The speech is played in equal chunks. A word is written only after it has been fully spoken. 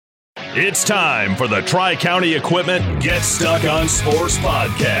It's time for the Tri-County Equipment Get Stuck on Sports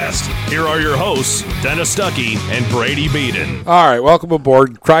podcast. Here are your hosts, Dennis Stuckey and Brady Beaton. All right, welcome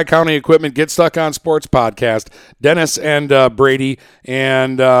aboard Tri-County Equipment Get Stuck on Sports podcast. Dennis and Brady,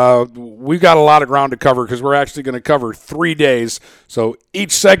 and we've got a lot of ground to cover because we're actually going to cover 3 days. So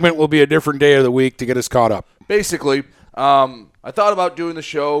each segment will be a different day of the week to get us caught up. Basically, I thought about doing the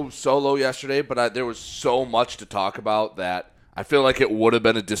show solo yesterday, but there was so much to talk about that I feel like it would have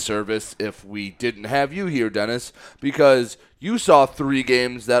been a disservice if we didn't have you here, Dennis, because you saw 3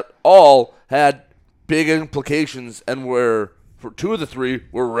 games that all had big implications and were, for 2 of the 3,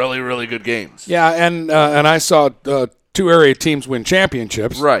 were really, really good games. Yeah, and I saw 2 area teams win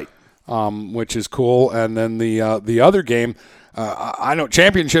championships, right? Which is cool. And then the other game, I know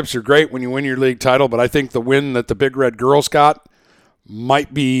championships are great when you win your league title, but I think the win that the Big Red Girls got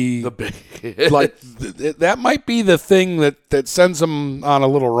might be the big that might be the thing that sends them on a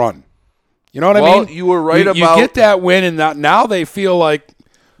little run. You know what I mean? You were right about... You get that win, and now they feel like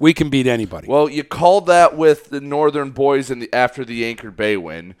we can beat anybody. Well, you called that with the Northern boys after the Anchor Bay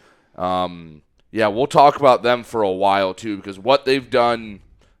win. Yeah, we'll talk about them for a while, too, because what they've done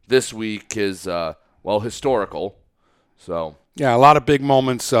this week is, historical. So... yeah, a lot of big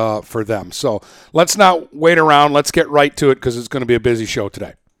moments for them. So let's not wait around. Let's get right to it because it's going to be a busy show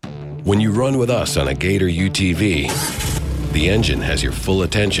today. When you run with us on a Gator UTV, the engine has your full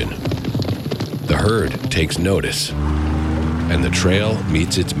attention. The herd takes notice. And the trail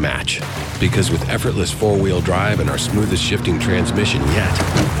meets its match. Because with effortless 4-wheel drive and our smoothest shifting transmission yet,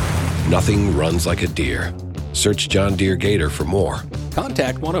 nothing runs like a deer. Search John Deere Gator for more.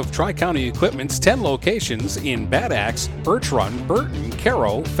 Contact one of Tri-County Equipment's 10 locations in Bad Axe, Birch Run, Burton,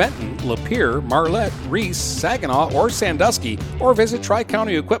 Caro, Fenton, Lapeer, Marlette, Reese, Saginaw, or Sandusky, or visit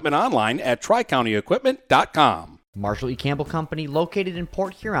Tri-County Equipment online at tricountyequipment.com. Marshall E. Campbell Company, located in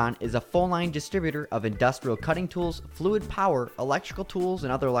Port Huron, is a full-line distributor of industrial cutting tools, fluid power, electrical tools,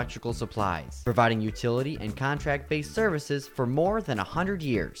 and other electrical supplies, providing utility and contract-based services for more than 100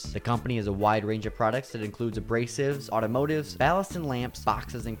 years. The company has a wide range of products that includes abrasives, automotives, ballast and lamps,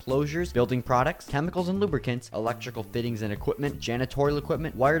 boxes and closures, building products, chemicals and lubricants, electrical fittings and equipment, janitorial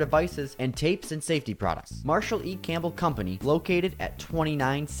equipment, wire devices, and tapes and safety products. Marshall E. Campbell Company, located at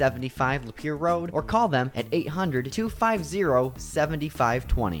 2975 Lapeer Road, or call them at 800-250-7520.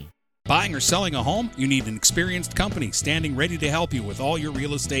 Buying or selling a home? You need an experienced company standing ready to help you with all your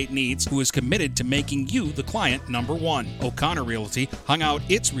real estate needs, who is committed to making you the client number one. O'Connor Realty hung out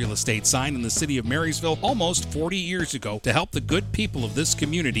its real estate sign in the city of Marysville almost 40 years ago to help the good people of this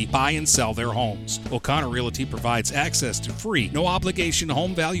community buy and sell their homes. O'Connor Realty provides access to free, no-obligation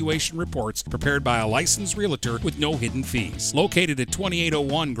home valuation reports prepared by a licensed realtor with no hidden fees. Located at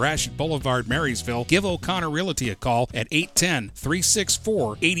 2801 Gratiot Boulevard, Marysville, give O'Connor Realty a call at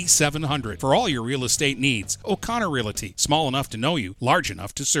 810-364-8700 for all your real estate needs. O'Connor Realty, small enough to know you, large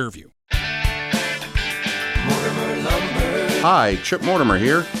enough to serve you. Hi, Chip Mortimer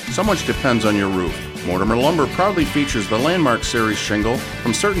here. So much depends on your roof. Mortimer Lumber proudly features the Landmark Series shingle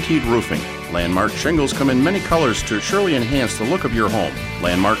from Certainteed Roofing. Landmark shingles come in many colors to surely enhance the look of your home.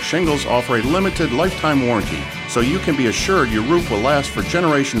 Landmark shingles offer a limited lifetime warranty, so you can be assured your roof will last for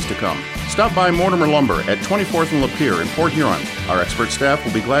generations to come. Stop by Mortimer Lumber at 24th and Lapeer in Port Huron. Our expert staff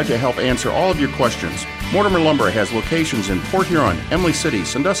will be glad to help answer all of your questions. Mortimer Lumber has locations in Port Huron, Emily City,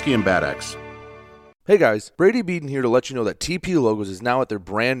 Sandusky, and Bad Axe. Hey guys, Brady Beaton here to let you know that TP Logos is now at their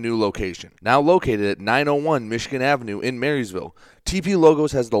brand new location. Now located at 901 Michigan Avenue in Marysville, TP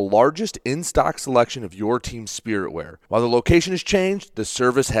Logos has the largest in-stock selection of your team's spirit wear. While the location has changed, the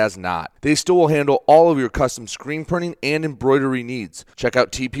service has not. They still will handle all of your custom screen printing and embroidery needs. Check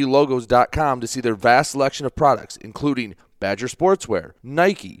out tplogos.com to see their vast selection of products, including Badger Sportswear,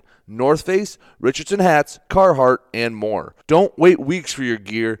 Nike, North Face, Richardson hats, Carhartt, and more. Don't wait weeks for your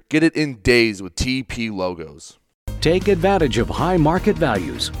gear. Get it in days with TP Logos. Take advantage of high market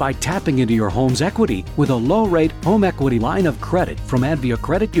values by tapping into your home's equity with a low-rate home equity line of credit from Advia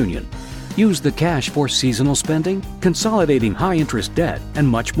Credit Union. Use the cash for seasonal spending, consolidating high-interest debt, and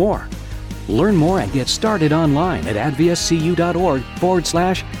much more. Learn more and get started online at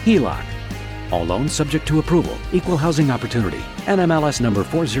adviacu.org/HELOC. All loans subject to approval. Equal housing opportunity. NMLS number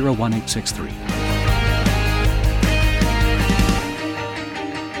 401863.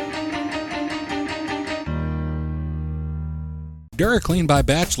 DuraClean by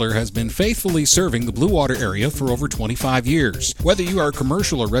Bachelor has been faithfully serving the Blue Water area for over 25 years. Whether you are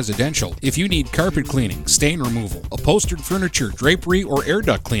commercial or residential, if you need carpet cleaning, stain removal, upholstered furniture, drapery, or air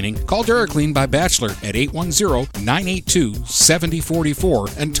duct cleaning, call DuraClean by Bachelor at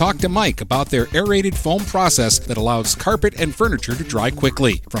 810-982-7044 and talk to Mike about their aerated foam process that allows carpet and furniture to dry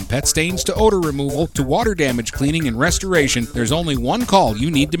quickly. From pet stains to odor removal to water damage cleaning and restoration, there's only one call you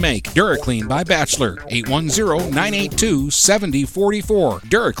need to make. DuraClean by Bachelor, 810-982-7044.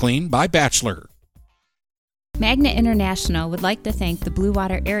 DuraClean by Bachelor. Magna International would like to thank the Blue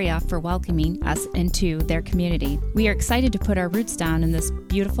Water area for welcoming us into their community. We are excited to put our roots down in this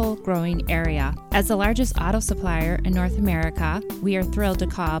beautiful, growing area. As the largest auto supplier in North America, we are thrilled to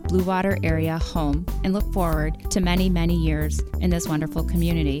call Blue Water area home and look forward to many, many years in this wonderful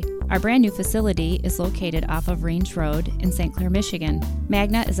community. Our brand new facility is located off of Range Road in St. Clair, Michigan.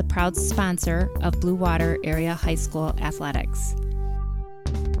 Magna is a proud sponsor of Blue Water Area High School Athletics.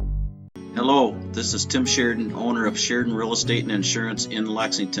 Hello, this is Tim Sheridan, owner of Sheridan Real Estate and Insurance in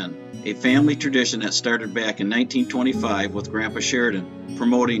Lexington, a family tradition that started back in 1925 with Grandpa Sheridan.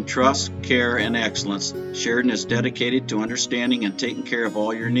 Promoting trust, care, and excellence, Sheridan is dedicated to understanding and taking care of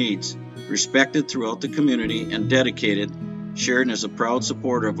all your needs. Respected throughout the community and dedicated, Sheridan is a proud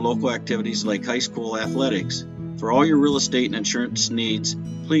supporter of local activities like high school athletics. For all your real estate and insurance needs,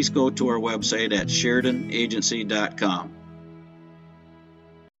 please go to our website at SheridanAgency.com.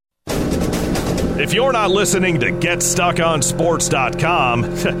 If you're not listening to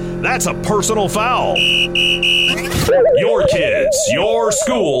GetStuckOnSports.com, that's a personal foul. Your kids, your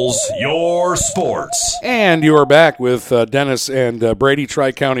schools, your sports. And you are back with Dennis and Brady,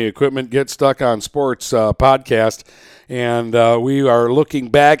 Tri-County Equipment Get Stuck on Sports podcast. And we are looking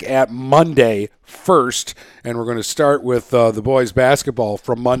back at Monday first, and we're going to start with the boys basketball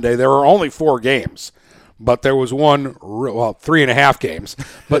from Monday. There were only 4 games. But there was one, 3.5 games,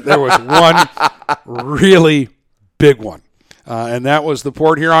 but there was one really big one. And that was the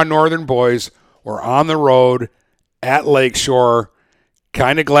Port Huron Northern boys were on the road at Lakeshore.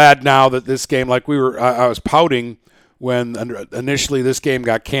 Kind of glad now that this game, I was pouting when initially this game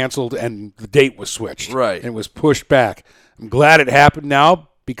got canceled and the date was switched. Right. And it was pushed back. I'm glad it happened now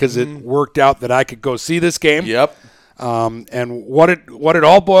because it worked out that I could go see this game. Yep. And what it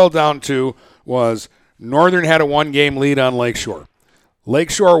all boiled down to was Northern had a 1-game lead on Lakeshore.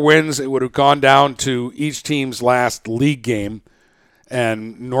 Lakeshore wins, it would have gone down to each team's last league game,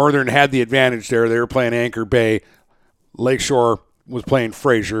 and Northern had the advantage there. They were playing Anchor Bay. Lakeshore was playing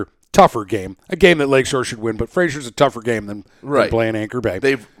Fraser. Tougher game. A game that Lakeshore should win, but Fraser's a tougher game than playing Anchor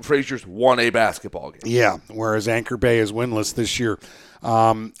Bay. Fraser's won a basketball game. Yeah, whereas Anchor Bay is winless this year.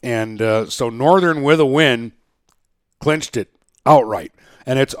 So Northern, with a win, clinched it outright.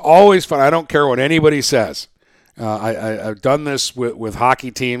 And it's always fun. I don't care what anybody says. I've done this with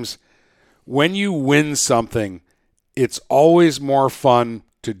hockey teams. When you win something, it's always more fun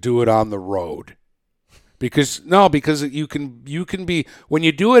to do it on the road. Because you can be, when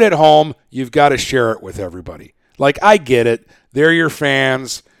you do it at home, you've got to share it with everybody. Like, I get it. They're your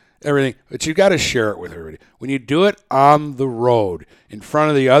fans, everything, but you got to share it with everybody. When you do it on the road in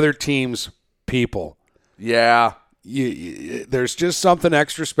front of the other team's people. Yeah. There's just something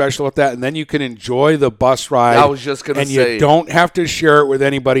extra special with that, and then you can enjoy the bus ride. I was just going to say. And you don't have to share it with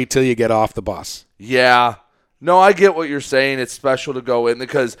anybody till you get off the bus. Yeah. No, I get what you're saying. It's special to go in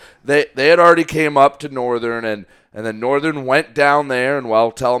because they had already came up to Northern, and then Northern went down there, and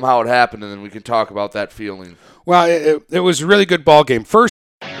tell them how it happened, and then we can talk about that feeling. Well, it was a really good ball game. First,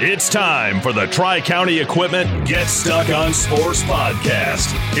 it's time for the Tri-County Equipment Get Stuck on Sports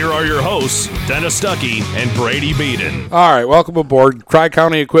podcast. Here are your hosts, Dennis Stuckey and Brady Beaton. All right, welcome aboard.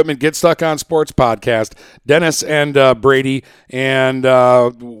 Tri-County Equipment Get Stuck on Sports podcast. Dennis and Brady, and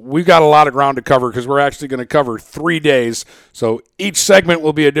we've got a lot of ground to cover because we're actually going to cover 3 days. So each segment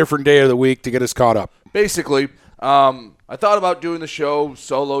will be a different day of the week to get us caught up. Basically, I thought about doing the show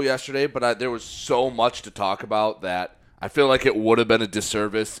solo yesterday, but there was so much to talk about that I feel like it would have been a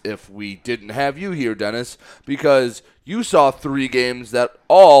disservice if we didn't have you here, Dennis, because you saw 3 games that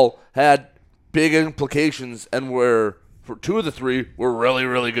all had big implications and for 2 of the 3 were really,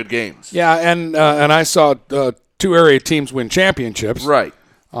 really good games. Yeah, and I saw 2 area teams win championships, right?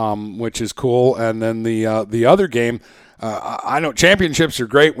 Which is cool. And then the other game, I know championships are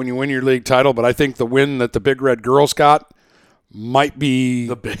great when you win your league title, but I think the win that the Big Red Girls got might be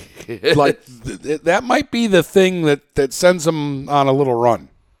the big that might be the thing that sends them on a little run.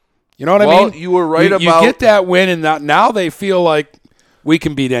 You know what I mean? Well, you were right about... You get that win, and now they feel like we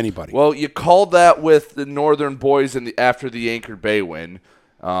can beat anybody. Well, you called that with the Northern boys after the Anchor Bay win.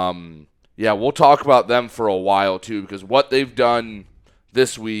 Yeah, we'll talk about them for a while, too, because what they've done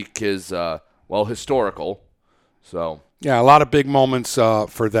this week is, historical. So yeah, a lot of big moments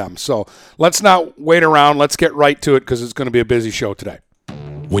for them. So let's not wait around. Let's get right to it because it's going to be a busy show today.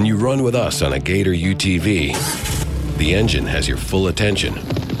 When you run with us on a Gator UTV, the engine has your full attention.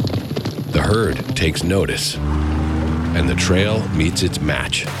 The herd takes notice. And the trail meets its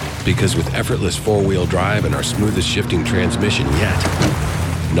match. Because with effortless four-wheel drive and our smoothest shifting transmission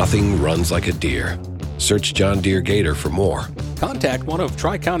yet, nothing runs like a Deere. Search John Deere Gator for more. Contact one of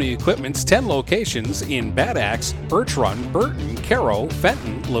Tri-County Equipment's 10 locations in Bad Axe, Birch Run, Burton, Caro,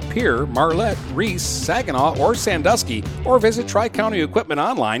 Fenton, Lapeer, Marlette, Reese, Saginaw, or Sandusky, or visit Tri-County Equipment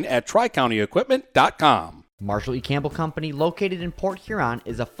online at tricountyequipment.com. Marshall E. Campbell Company, located in Port Huron,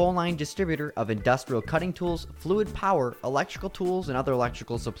 is a full-line distributor of industrial cutting tools, fluid power, electrical tools, and other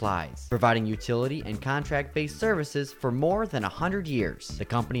electrical supplies, providing utility and contract-based services for more than 100 years. The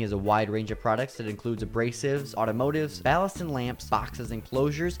company has a wide range of products that includes abrasives, automotives, ballast and lamps, boxes and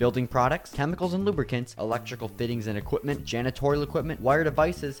closures, building products, chemicals and lubricants, electrical fittings and equipment, janitorial equipment, wire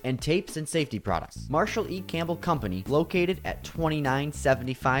devices, and tapes and safety products. Marshall E. Campbell Company, located at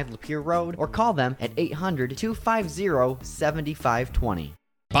 2975 Lapeer Road, or call them at 800-250-7520.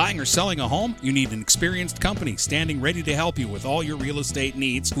 Buying or selling a home? You need an experienced company standing ready to help you with all your real estate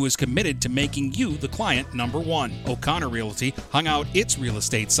needs, who is committed to making you the client number one. O'Connor Realty hung out its real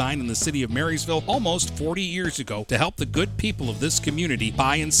estate sign in the city of Marysville almost 40 years ago to help the good people of this community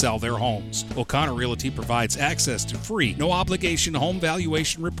buy and sell their homes. O'Connor Realty provides access to free, no-obligation home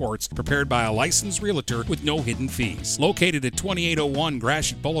valuation reports prepared by a licensed realtor with no hidden fees. Located at 2801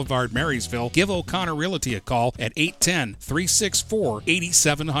 Gratiot Boulevard, Marysville, give O'Connor Realty a call at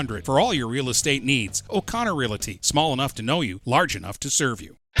 810-364-8700 for all your real estate needs. O'Connor Realty, small enough to know you, large enough to serve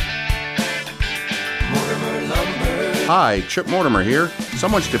you. Hi, Chip Mortimer here. So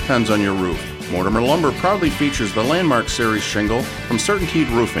much depends on your roof. Mortimer Lumber proudly features the Landmark Series shingle from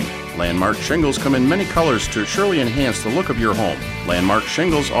CertainTeed Roofing. Landmark shingles come in many colors to surely enhance the look of your home. Landmark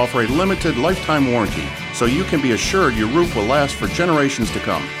shingles offer a limited lifetime warranty, so you can be assured your roof will last for generations to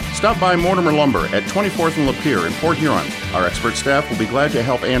come. Stop by Mortimer Lumber at 24th and Lapeer in Port Huron. Our expert staff will be glad to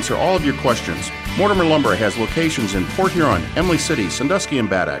help answer all of your questions. Mortimer Lumber has locations in Port Huron, Emily City, Sandusky, and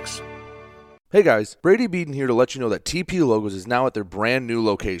Bad Axe. Hey guys, Brady Beaton here to let you know that TP Logos is now at their brand new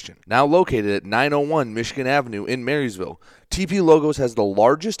location. Now located at 901 Michigan Avenue in Marysville, TP Logos has the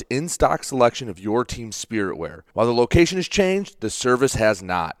largest in-stock selection of your team's spirit wear. While the location has changed, the service has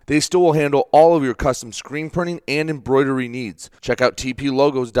not. They still will handle all of your custom screen printing and embroidery needs. Check out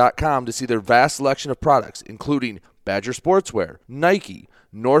tplogos.com to see their vast selection of products, including Badger Sportswear, Nike,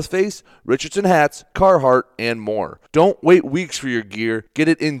 North Face, Richardson hats, Carhartt, and more. Don't wait weeks for your gear. Get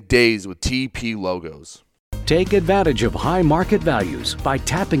it in days with TP Logos. Take advantage of high market values by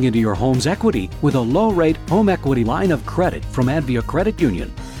tapping into your home's equity with a low-rate home equity line of credit from Advia Credit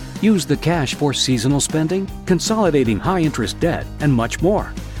Union. Use the cash for seasonal spending, consolidating high-interest debt, and much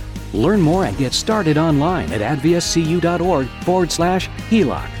more. Learn more and get started online at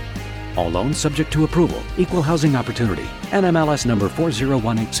adviacu.org/HELOC. All loans subject to approval. Equal housing opportunity. NMLS number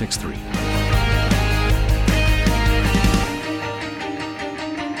 401863.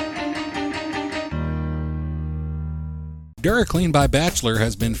 DuraClean by Bachelor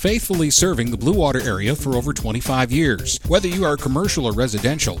has been faithfully serving the Blue Water area for over 25 years. Whether you are commercial or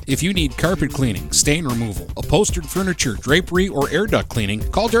residential, if you need carpet cleaning, stain removal, upholstered furniture, drapery, or air duct cleaning,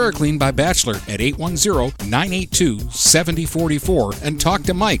 call DuraClean by Bachelor at 810-982-7044 and talk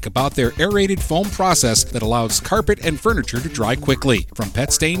to Mike about their aerated foam process that allows carpet and furniture to dry quickly. From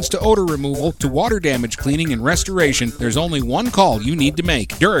pet stains to odor removal to water damage cleaning and restoration, there's only one call you need to make.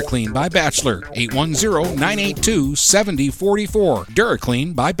 DuraClean by Bachelor, 810-982-7044.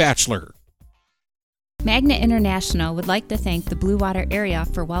 DuraClean by Bachelor. Magna International would like to thank the Blue Water area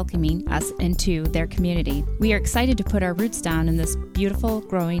for welcoming us into their community. We are excited to put our roots down in this beautiful,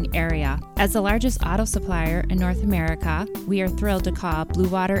 growing area. As the largest auto supplier in North America, we are thrilled to call Blue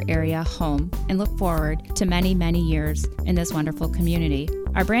Water area home and look forward to many, many years in this wonderful community.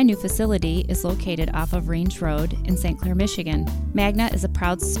 Our brand new facility is located off of Range Road in St. Clair, Michigan. Magna is a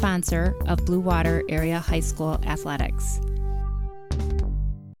proud sponsor of Blue Water Area High School athletics.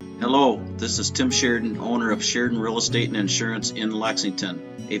 Hello, this is Tim Sheridan, owner of Sheridan Real Estate and Insurance in Lexington,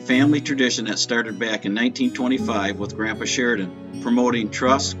 a family tradition that started back in 1925 with Grandpa Sheridan. Promoting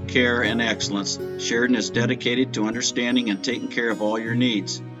trust, care, and excellence, Sheridan is dedicated to understanding and taking care of all your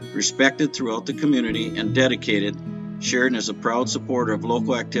needs. Respected throughout the community and dedicated, Sheridan is a proud supporter of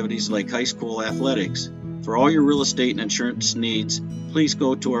local activities like high school athletics. For all your real estate and insurance needs, please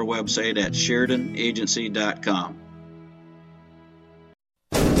go to our website at SheridanAgency.com.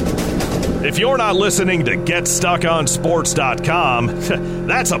 If you're not listening to GetStuckOnSports.com,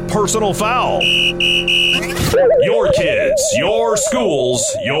 that's a personal foul. Your kids, your schools,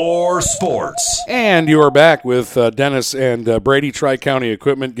 your sports. And you are back with Dennis and Brady, Tri-County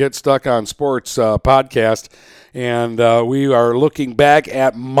Equipment Get Stuck on Sports podcast. And we are looking back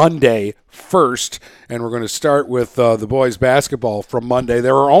at Monday first, and we're going to start with the boys basketball from Monday.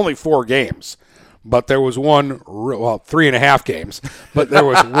 There were only 4 games, but there was one, 3.5 games, but there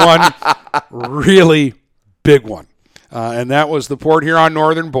was one really big one. And that was the Port Huron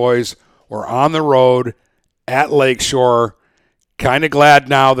Northern boys were on the road at Lakeshore. Kind of glad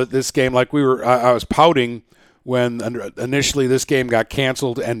now that this game, I was pouting when initially this game got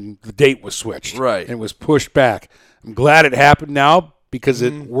canceled and the date was switched. Right. And it was pushed back. I'm glad it happened now because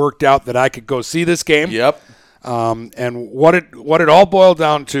it worked out that I could go see this game. Yep. And what it all boiled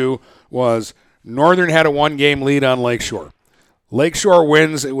down to was Northern had a 1-game lead on Lakeshore. Lakeshore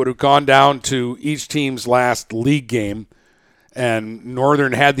wins, it would have gone down to each team's last league game, and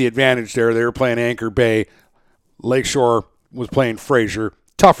Northern had the advantage there. They were playing Anchor Bay. Lakeshore was playing Fraser.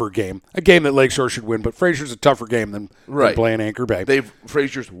 Tougher game. A game that Lakeshore should win, but Fraser's a tougher game than playing Anchor Bay.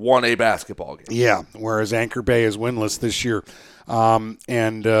 Fraser's won a basketball game. Yeah, whereas Anchor Bay is winless this year.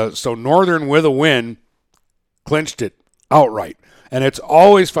 So Northern, with a win, clinched it outright. And it's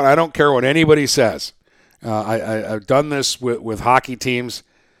always fun. I don't care what anybody says. I've done this with hockey teams.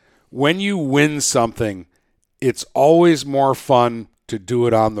 When you win something, it's always more fun to do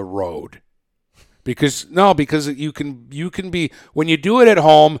it on the road. Because you can be, when you do it at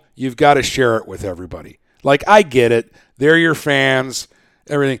home, you've got to share it with everybody. Like, I get it. They're your fans,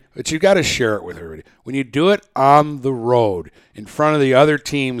 everything, but you got to share it with everybody. When you do it on the road in front of the other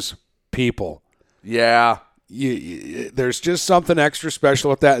team's people. Yeah. There's just something extra special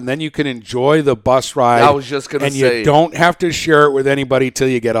with that, and then you can enjoy the bus ride. I was just going to say. And you don't have to share it with anybody till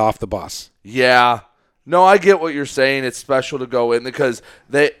you get off the bus. Yeah. No, I get what you're saying. It's special to go in because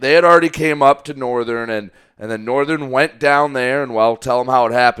they had already came up to Northern, and then Northern went down there, and, tell them how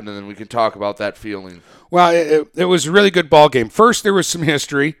it happened, and then we can talk about that feeling. Well, it was a really good ball game. First, there was some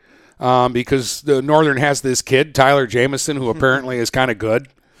history because the Northern has this kid, Tyler Jamison, who apparently is kind of good.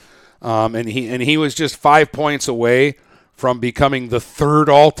 And he was just 5 points away from becoming the 3rd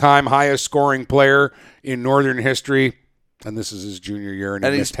all-time highest scoring player in Northern history. And this is his junior year, and he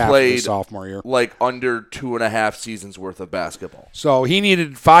missed half of his sophomore year. Like under 2.5 seasons worth of basketball. So he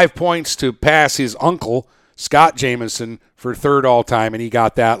needed 5 points to pass his uncle, Scott Jamison, for 3rd all-time, and he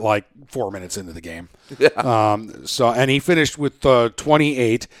got that 4 minutes into the game. Yeah. And he finished with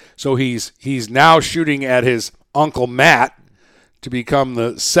 28. So he's now shooting at his uncle Matt to become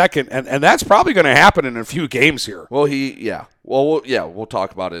the 2nd, and that's probably going to happen in a few games here. Well, we'll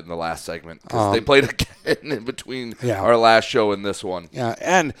talk about it in the last segment because they played again in between our last show and this one. Yeah,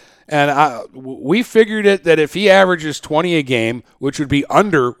 and we figured it that if he averages 20 a game, which would be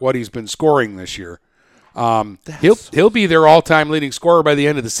under what he's been scoring this year, he'll be their all-time leading scorer by the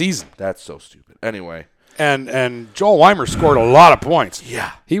end of the season. That's so stupid. Anyway. And Joel Weimer scored a lot of points.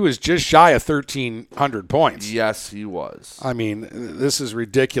 Yeah. He was just shy of 1,300 points. Yes, he was. I mean, this is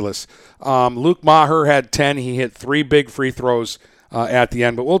ridiculous. Luke Maher had 10. He hit 3 big free throws at the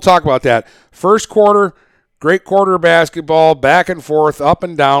end, but we'll talk about that. First quarter, great quarter of basketball, back and forth, up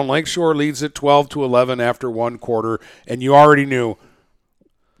and down. Lakeshore leads at 12-11 after 1 quarter, and you already knew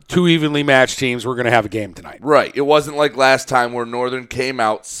 2 evenly matched teams were going to have a game tonight. Right. It wasn't like last time where Northern came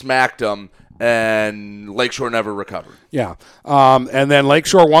out, smacked them, and Lakeshore never recovered. Yeah. And then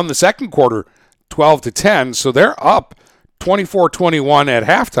Lakeshore won the second quarter 12-10, so they're up 24-21 at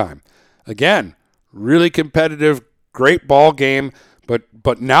halftime. Again, really competitive, great ball game,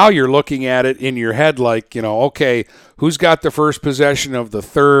 but now you're looking at it in your head like, okay, who's got the first possession of the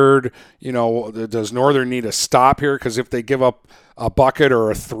third? Does Northern need a stop here? Because if they give up a bucket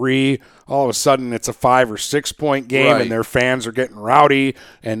or a 3, all of a sudden it's a 5 or 6 point game, right, and their fans are getting rowdy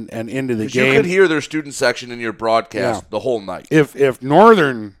and into the game. You could hear their student section in your broadcast the whole night. If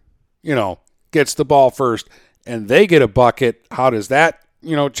Northern, gets the ball first and they get a bucket, how does that,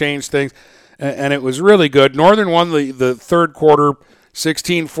 change things? And it was really good. Northern won the third quarter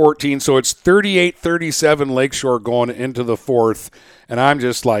 16-14, so it's 38-37 Lakeshore going into the fourth. And I'm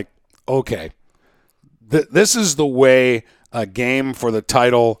just like, okay, this is the way a game for the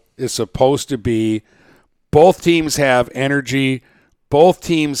title is supposed to be. Both teams have energy. Both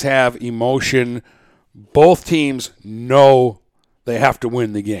teams have emotion. Both teams know they have to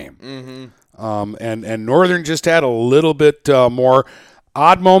win the game. Mm-hmm. And Northern just had a little bit more.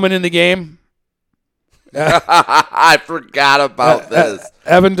 Odd moment in the game. I forgot about this.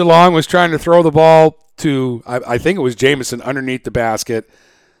 Evan DeLong was trying to throw the ball to, I think it was Jamison, underneath the basket.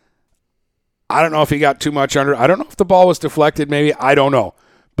 I don't know if he got too much under. I don't know if the ball was deflected, maybe. I don't know.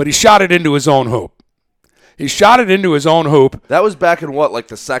 But he shot it into his own hoop. That was back in what, like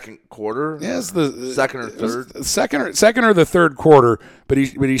the second quarter? Yes, the second or third. Second or the third quarter. But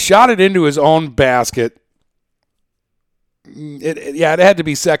he shot it into his own basket. It had to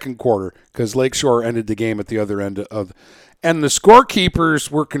be second quarter because Lakeshore ended the game at the other end of. And the scorekeepers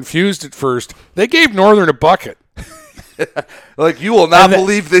were confused at first. They gave Northern a bucket. Like, you will not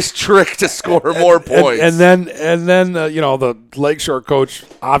believe this trick to score more points. And then the Lakeshore coach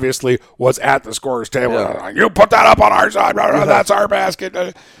obviously was at the scorer's table. Yeah. You put that up on our side. That's our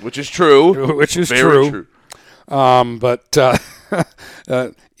basket. Which is true. Very true. But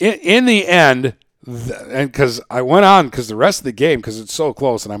in the end, and because I went on because the rest of the game, because it's so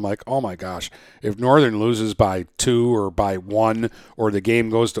close, and I'm like, oh my gosh, if Northern loses by 2 or by 1, or the game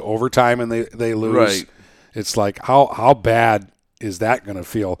goes to overtime and they lose. Right. It's like, how bad is that going to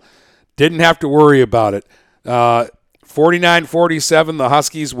feel? Didn't have to worry about it. 49-47, the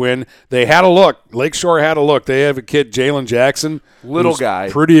Huskies win. They had a look. Lakeshore had a look. They have a kid, Jalen Jackson. Little guy.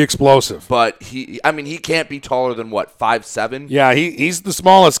 Pretty explosive. But he can't be taller than, what, 5'7"? Yeah, he's the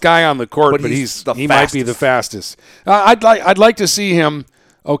smallest guy on the court, but he might be the fastest. I'd like to see him,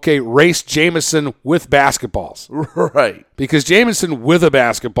 race Jamison with basketballs. Right. Because Jamison with a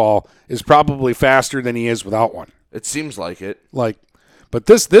basketball is probably faster than he is without one. It seems like it. But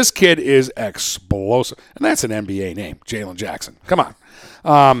this kid is explosive. And that's an NBA name, Jalen Jackson. Come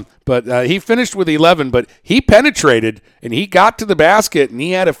on. But he finished with 11, but he penetrated, and he got to the basket, and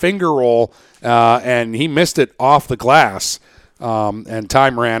he had a finger roll, and he missed it off the glass, and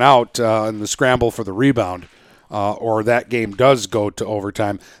time ran out in the scramble for the rebound. Or that game does go to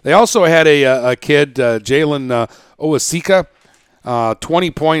overtime. They also had a kid, Jalen Owasika,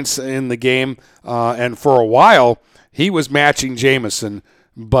 20 points in the game, and for a while he was matching Jamison,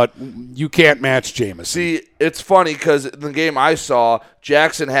 but you can't match Jamison. See, it's funny because in the game I saw,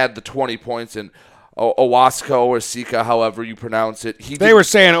 Jackson had the 20 points, and Owasika, however you pronounce it. They were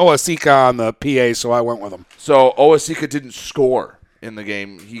saying Owasika on the PA, so I went with him. So Owasika didn't score in the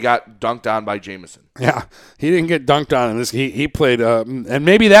game. He got dunked on by Jamison. Yeah, he didn't get dunked on in this. He played, and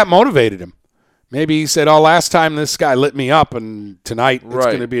maybe that motivated him. Maybe he said, last time this guy lit me up, and tonight it's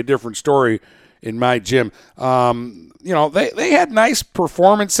going to be a different story in my gym. They had nice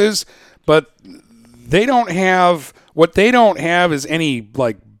performances, but they don't have – what they don't have is any,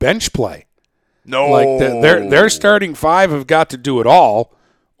 bench play. No. Their starting 5 have got to do it all,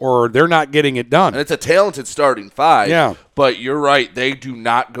 or they're not getting it done. And it's a talented starting 5. Yeah. But you're right. They do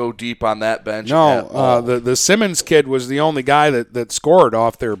not go deep on that bench. No. The Simmons kid was the only guy that scored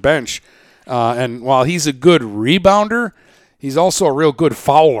off their bench. And while he's a good rebounder, he's also a real good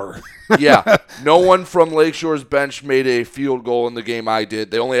fouler. Yeah. No one from Lakeshore's bench made a field goal in the game I did.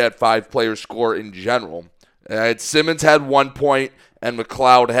 They only had 5 players score in general. Simmons had 1 point, and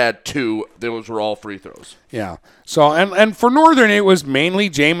McLeod had 2. Those were all free throws. Yeah. So, and for Northern, it was mainly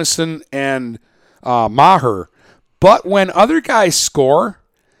Jamison and Maher. But when other guys score,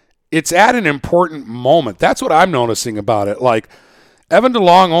 it's at an important moment. That's what I'm noticing about it. Like, Evan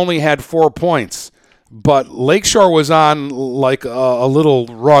DeLong only had 4 points, but Lakeshore was on like a little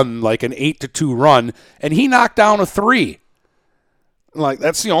run, like an 8-2 run, and he knocked down a 3. Like,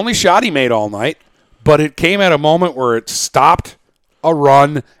 that's the only shot he made all night, but it came at a moment where it stopped a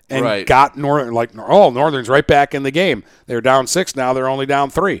run and got Northern. Northern's right back in the game. They're down 6 now. They're only down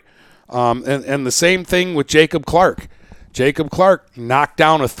 3. And the same thing with Jacob Clark. Jacob Clark knocked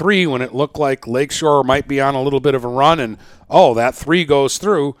down a 3 when it looked like Lakeshore might be on a little bit of a run, and that 3 goes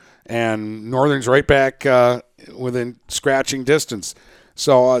through, and Northern's right back within scratching distance.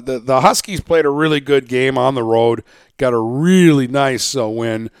 So the Huskies played a really good game on the road, got a really nice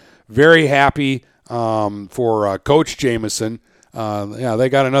win. Very happy for Coach Jamison. They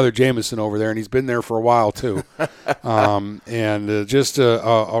got another Jamison over there, and he's been there for a while too. And just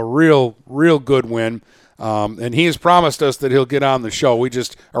a real good win. And he has promised us that he'll get on the show. We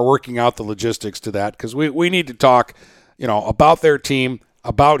just are working out the logistics to that because we need to talk, about their team,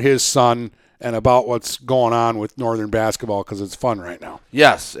 about his son, and about what's going on with Northern basketball because it's fun right now.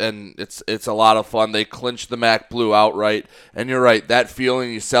 Yes, and it's a lot of fun. They clinched the MAC Blue outright, and you're right. That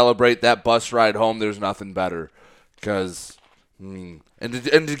feeling you celebrate that bus ride home, there's nothing better because and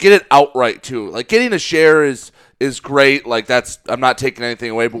to get it outright too, like getting a share is great. Like I'm not taking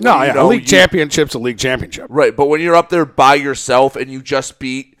anything away. But a league championship's a league championship, right? But when you're up there by yourself and you just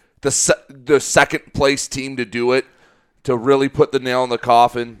beat the second place team to do it, to really put the nail in the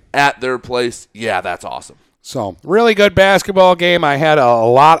coffin at their place, yeah, that's awesome. So really good basketball game. I had a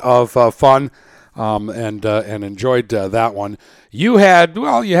lot of fun. and enjoyed that one. You had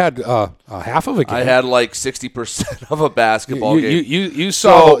half of a game. I had like 60% of a basketball game. You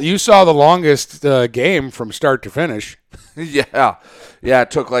saw the longest game from start to finish. Yeah,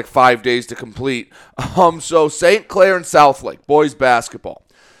 it took like 5 days to complete. So St. Clair and Southlake boys basketball.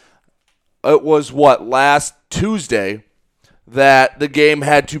 It was last Tuesday that the game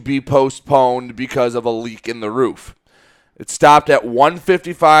had to be postponed because of a leak in the roof. It stopped at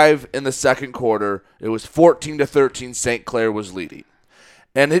 1:55 in the second quarter. It was 14-13. St. Clair was leading.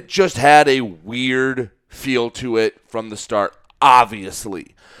 And it just had a weird feel to it from the start,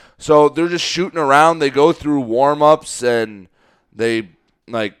 obviously. So they're just shooting around. They go through warm-ups, and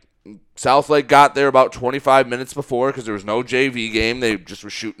Southlake got there about 25 minutes before because there was no JV game. They just were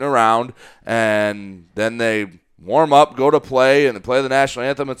shooting around, and then they warm up, go to play, and they play the national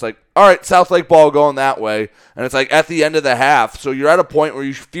anthem. It's like, all right, Southlake ball going that way. And it's like at the end of the half. So you're at a point where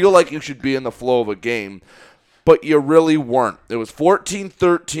you feel like you should be in the flow of a game, but you really weren't. It was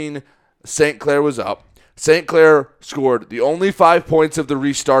 14-13. St. Clair was up. St. Clair scored the only 5 points of the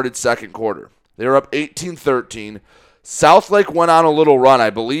restarted second quarter. They were up 18-13. Southlake went on a little run. I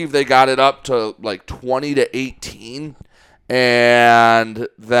believe they got it up to like 20-18. And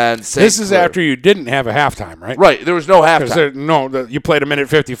then This is after you didn't have a halftime, right? Right. There was no halftime. You played a minute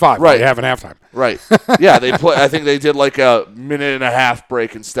 55. Right. You have a halftime. Right. Yeah, I think they did like a minute and a half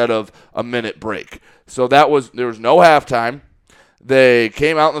break instead of a minute break. So there was no halftime. They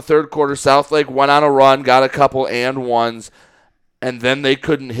came out in the third quarter. Southlake went on a run, got a couple and ones, and then they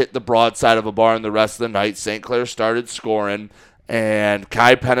couldn't hit the broadside of a barn the rest of the night. St. Clair started scoring. And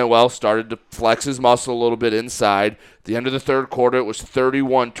Kai Pennewell started to flex his muscle a little bit inside. At the end of the third quarter, it was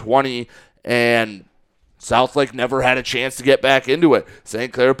 31-20, and Southlake never had a chance to get back into it.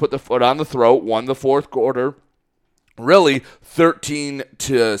 St. Clair put the foot on the throat, won the fourth quarter, really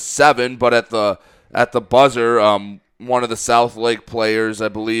 13-7. But at the buzzer, one of the Southlake players, I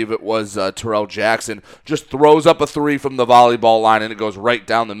believe it was Terrell Jackson, just throws up a three from the volleyball line, and it goes right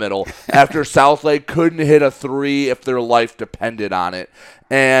down the middle after Southlake couldn't hit a three if their life depended on it.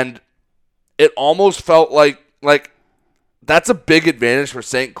 And it almost felt like that's a big advantage for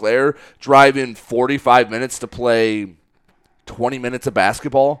St. Clair, driving 45 minutes to play 20 minutes of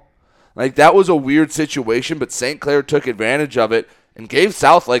basketball. Like, that was a weird situation, but St. Clair took advantage of it and gave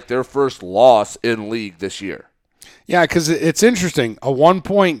Southlake their first loss in league this year. Yeah, because it's interesting. A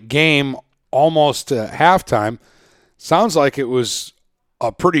 1-point game almost to halftime sounds like it was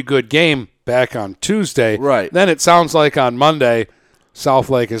a pretty good game back on Tuesday. Right. Then it sounds like on Monday,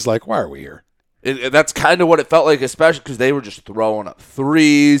 Southlake is like, why are we here? That's kind of what it felt like, especially because they were just throwing up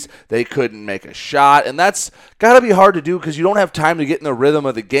threes. They couldn't make a shot, and that's got to be hard to do because you don't have time to get in the rhythm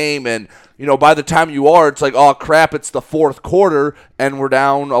of the game. And, by the time you are, it's like, oh, crap, it's the fourth quarter, and we're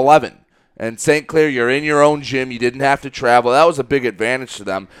down 11. And St. Clair, you're in your own gym. You didn't have to travel. That was a big advantage to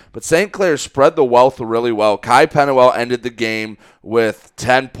them. But St. Clair spread the wealth really well. Kai Pennewell ended the game with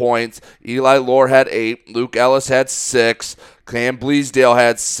 10 points. Eli Lohr had 8. Luke Ellis had 6. Cam Bleasdale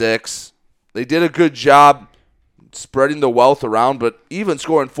had 6. They did a good job spreading the wealth around, but even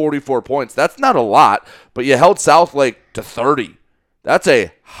scoring 44 points, that's not a lot. But you held Southlake to 30. That's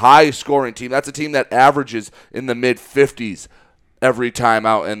a high-scoring team. That's a team that averages in the mid-50s every time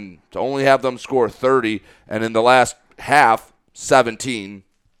out, and to only have them score 30, and in the last half, 17.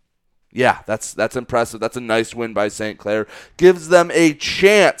 Yeah, that's impressive. That's a nice win by St. Clair. Gives them a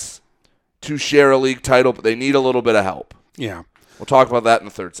chance to share a league title, but they need a little bit of help. Yeah. We'll talk about that in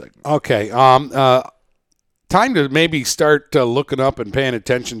the third segment. Okay. Time to maybe start looking up and paying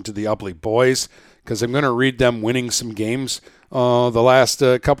attention to the Upley boys, because I'm going to read them winning some games the last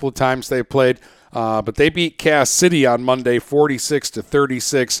couple of times they played. But they beat Cass City on Monday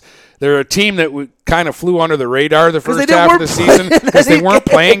 46-36. They're a team that kind of flew under the radar the first half of the season because they weren't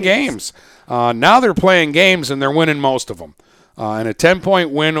playing games. Now they're playing games, and they're winning most of them. And a 10-point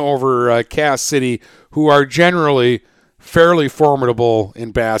win over Cass City, who are generally fairly formidable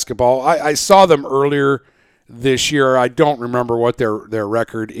in basketball. I saw them earlier this year. I don't remember what their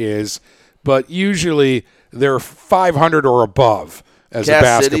record is, but usually they're 500 or above as Cass a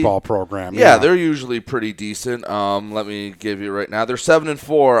basketball City program. Yeah, they're usually pretty decent. Let me give you right now. They're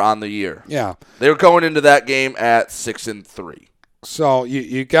 7-4 on the year. Yeah. They were going into that game at 6-3. So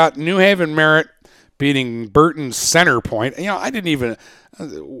you got New Haven Merritt beating Burton Center Point. I didn't even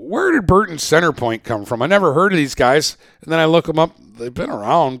where did Burton Center Point come from? I never heard of these guys. And then I look them up. They've been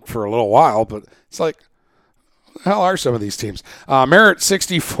around for a little while, but it's like, the hell are some of these teams? Merritt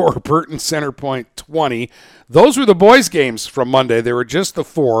 64, Burton Centerpoint 20. Those were the boys' games from Monday. They were just the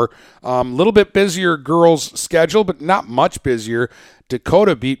 4. A little bit busier girls' schedule, but not much busier.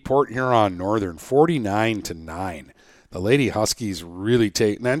 Dakota beat Port Huron Northern 49-9. The Lady Huskies really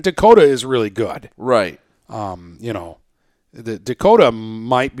and Dakota is really good. Right. The Dakota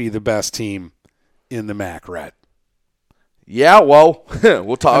might be the best team in the MAC, Rhett. Yeah, well,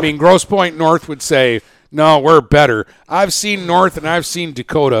 we'll talk. I mean, Grosse Pointe North would say, no, we're better. I've seen North and I've seen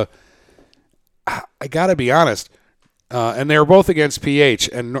Dakota. I got to be honest. And they were both against PH.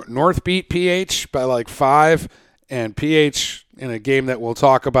 And North beat PH by like 5. And PH, in a game that we'll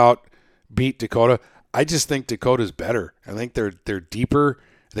talk about, beat Dakota. I just think Dakota's better. I think they're deeper.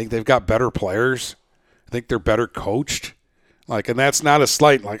 I think they've got better players. I think they're better coached. And that's not a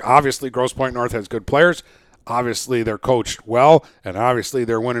slight. Obviously, Grosse Pointe North has good players. Obviously, they're coached well. And obviously,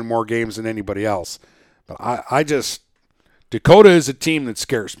 they're winning more games than anybody else. But Dakota is a team that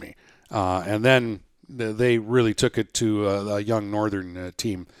scares me. And then they really took it to a young Northern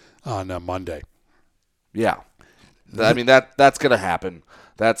team on Monday. Yeah. I mean, that's going to happen.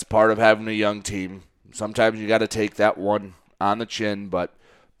 That's part of having a young team. Sometimes you got to take that one on the chin, but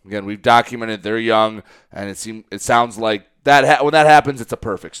again, we've documented they're young, and it sounds like that when that happens, it's a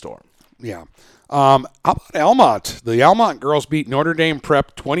perfect storm. Yeah. How about Almont? The Almont girls beat Notre Dame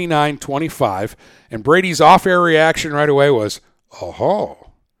Prep 29-25, and Brady's off-air reaction right away was,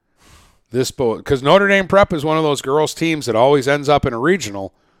 because Notre Dame Prep is one of those girls' teams that always ends up in a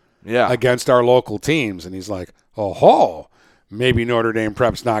regional against our local teams, and he's like, maybe Notre Dame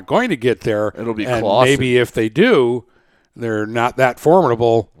Prep's not going to get there. It'll be and Clawson. Maybe if they do, they're not that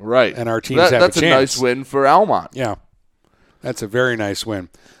formidable. Right. And our teams have a chance. That's a nice win for Almont. Yeah. That's a very nice win.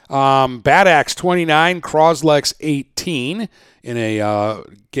 Bad Axe 29, Croslex 18 in a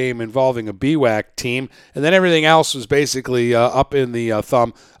game involving a BWAC team. And then everything else was basically up in the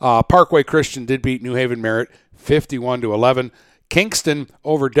thumb. Parkway Christian did beat New Haven Merritt 51-11. Kingston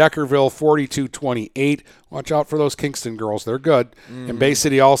over Deckerville 42-28. Watch out for those Kingston girls. They're good. And Bay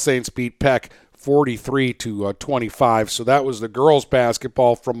City All Saints beat Peck 43-25. So that was the girls'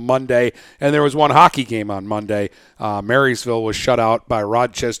 basketball from Monday. And there was one hockey game on Monday. Marysville was shut out by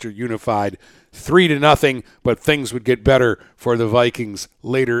Rochester Unified 3-0, but things would get better for the Vikings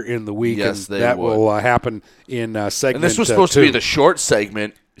later in the week. Yes, and they that would. will happen in segment 2. And this was supposed to be the short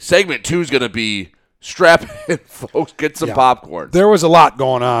segment. Segment 2 is going to be strap in, folks. Get some popcorn. There was a lot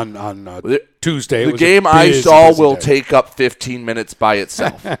going on Tuesday. The game I saw will take up 15 minutes by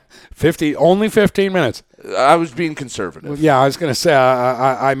itself. Only 15 minutes. I was being conservative. Yeah, I was going to say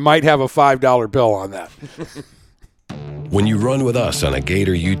I might have a $5 bill on that. When you run with us on a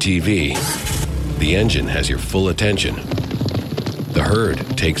Gator UTV, the engine has your full attention. The herd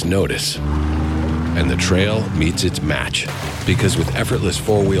takes notice. And the trail meets its match. Because with effortless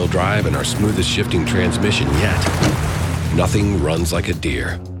four-wheel drive and our smoothest shifting transmission yet, nothing runs like a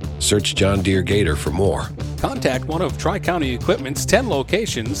Deere. Search John Deere Gator for more. Contact one of Tri-County Equipment's 10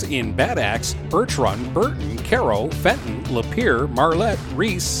 locations in Bad Axe, Birch Run, Burton, Caro, Fenton, Lapeer, Marlette,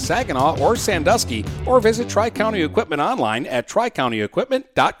 Reese, Saginaw, or Sandusky, or visit Tri-County Equipment online at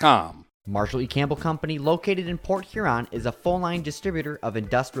tricountyequipment.com. Marshall E. Campbell Company, located in Port Huron, is a full-line distributor of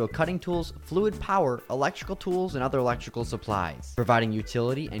industrial cutting tools, fluid power, electrical tools, and other electrical supplies, providing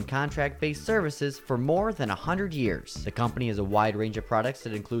utility and contract-based services for more than 100 years. The company has a wide range of products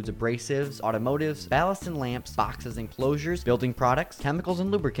that includes abrasives, automotives, ballast and lamps, boxes and closures, building products, chemicals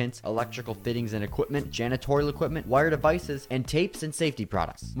and lubricants, electrical fittings and equipment, janitorial equipment, wire devices, and tapes and safety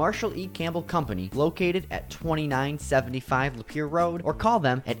products. Marshall E. Campbell Company, located at 2975 Lapeer Road, or call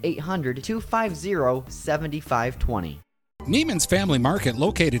them at 800-250-7520. Neiman's Family Market,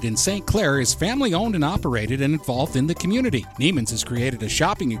 located in St. Clair, is family-owned and operated and involved in the community. Neiman's has created a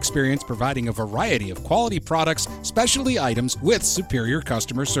shopping experience providing a variety of quality products, specialty items with superior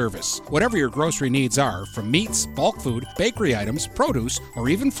customer service. Whatever your grocery needs are, from meats, bulk food, bakery items, produce, or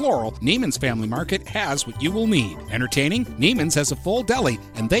even floral, Neiman's Family Market has what you will need. Entertaining? Neiman's has a full deli,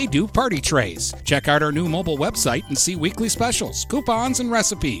 and they do party trays. Check out our new mobile website and see weekly specials, coupons, and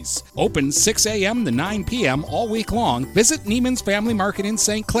recipes. Open 6 a.m. to 9 p.m. all week long. Visit Neiman's Family Market in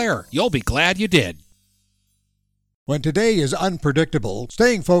St. Clair. You'll be glad you did. When today is unpredictable,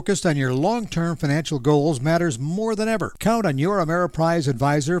 staying focused on your long-term financial goals matters more than ever. Count on your Ameriprise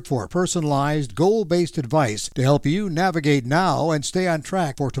advisor for personalized, goal-based advice to help you navigate now and stay on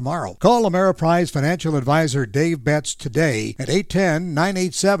track for tomorrow. Call Ameriprise financial advisor Dave Betts today at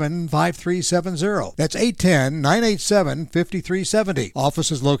 810-987-5370. That's 810-987-5370.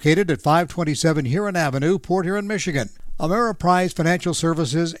 Office is located at 527 Huron Avenue, Port Huron, Michigan. Ameriprise Financial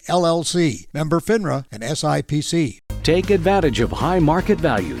Services, LLC, member FINRA and SIPC. Take advantage of high market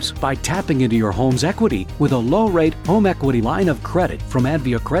values by tapping into your home's equity with a low-rate home equity line of credit from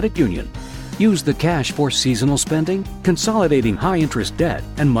Advia Credit Union. Use the cash for seasonal spending, consolidating high-interest debt,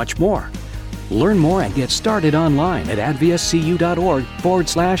 and much more. Learn more and get started online at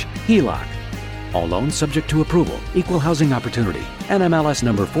adviacu.org/HELOC. All loans subject to approval. Equal housing opportunity. NMLS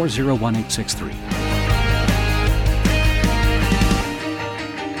number 401863.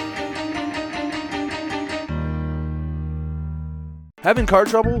 Having car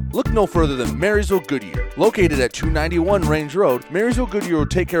trouble? Look no further than Marysville Goodyear. Located at 291 Range Road, Marysville Goodyear will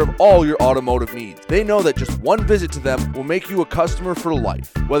take care of all your automotive needs. They know that just one visit to them will make you a customer for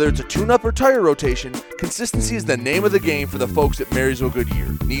life. Whether it's a tune-up or tire rotation, consistency is the name of the game for the folks at Marysville Goodyear.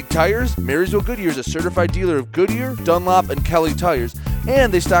 Need tires? Marysville Goodyear is a certified dealer of Goodyear, Dunlop, and Kelly tires,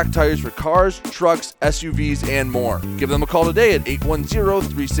 and they stock tires for cars, trucks, SUVs, and more. Give them a call today at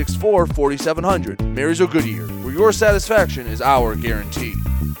 810-364-4700. Marysville Goodyear, where your satisfaction is our guarantee.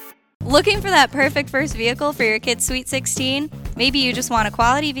 Looking for that perfect first vehicle for your kid's Sweet 16? Maybe you just want a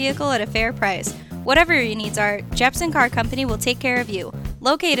quality vehicle at a fair price. Whatever your needs are, Jepson Car Company will take care of you.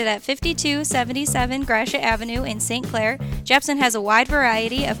 Located at 5277 Gratiot Avenue in St. Clair, Jepson has a wide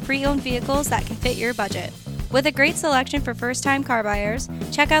variety of pre-owned vehicles that can fit your budget. With a great selection for first-time car buyers,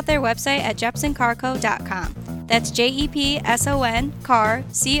 check out their website at jepsoncarco.com. That's JEPSON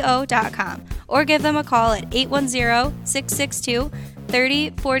carco.com. Or give them a call at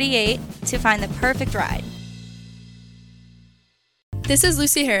 810-662-3048 to find the perfect ride. This is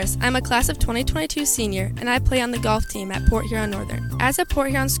Lucy Harris. I'm a class of 2022 senior, and I play on the golf team at Port Huron Northern. As a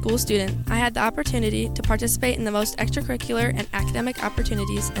Port Huron school student, I had the opportunity to participate in the most extracurricular and academic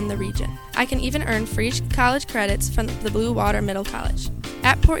opportunities in the region. I can even earn free college credits from the Blue Water Middle College.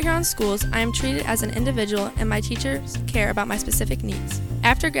 At Port Huron schools, I am treated as an individual, and my teachers care about my specific needs.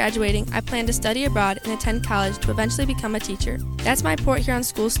 After graduating, I plan to study abroad and attend college to eventually become a teacher. That's my Port Huron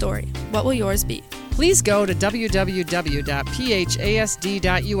school story. What will yours be? Please go to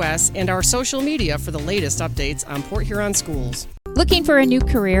www.phasd.us and our social media for the latest updates on Port Huron schools. Looking for a new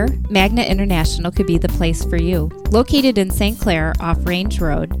career? Magna International could be the place for you. Located in St. Clair off Range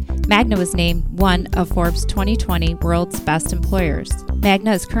Road, Magna was named one of Forbes 2020 World's Best Employers.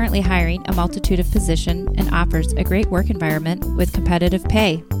 Magna is currently hiring a multitude of positions and offers a great work environment with competitive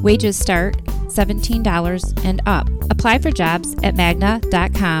pay. Wages start $17 and up. Apply for jobs at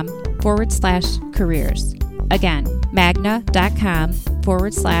magna.com/careers. Again,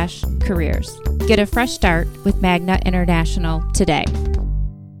 magna.com/careers. Get a fresh start with Magna International today.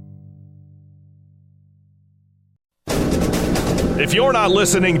 If you're not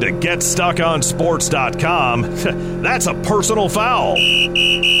listening to GetStuckOnSports.com, that's a personal foul.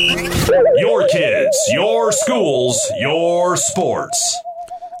 Your kids, your schools, your sports.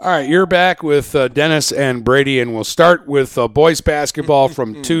 All right, you're back with Dennis and Brady, and we'll start with boys basketball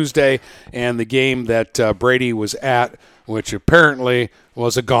from Tuesday and the game that Brady was at, which apparently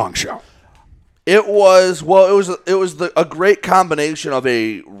was a gong show. It was a great combination of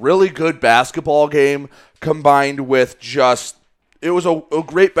a really good basketball game combined with it was a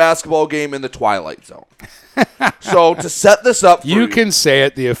great basketball game in the Twilight Zone. So to set this up for you can say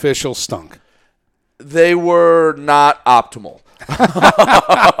it, the officials stunk. They were not optimal.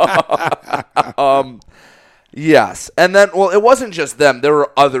 Yes. And then, well, it wasn't just them. There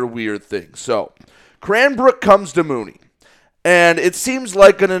were other weird things. So Cranbrook comes to Mooney, and it seems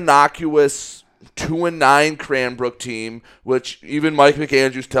like an innocuous 2-9 Cranbrook team, which even Mike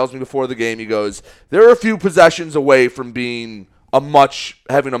McAndrews tells me before the game, he goes, they're a few possessions away from being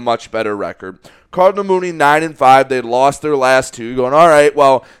having a much better record. Cardinal Mooney 9-5. They lost their last two. Going, all right,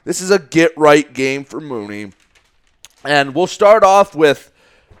 well, this is a get-right game for Mooney. And we'll start off with,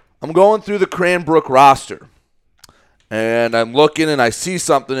 I'm going through the Cranbrook roster. And I'm looking and I see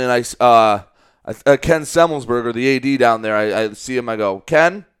something, and Ken Semmelsberger, the AD down there, I see him, I go,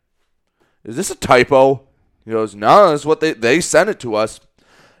 Ken, is this a typo? He goes, no, that's what they sent it to us.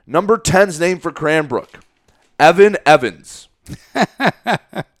 Number 10's name for Cranbrook, Evan Evans.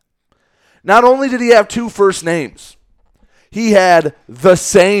 Not only did he have two first names, he had the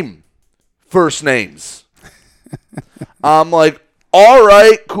same first names. I'm like, all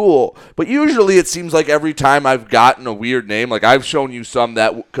right, cool. But usually it seems like every time I've gotten a weird name, like I've shown you some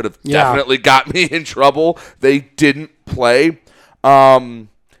that could have definitely got me in trouble, they didn't play.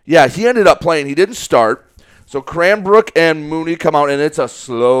 He ended up playing. He didn't start. So Cranbrook and Mooney come out, and it's a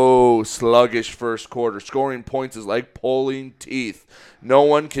slow, sluggish first quarter. Scoring points is like pulling teeth. No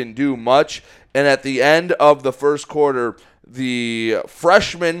one can do much. And at the end of the first quarter, the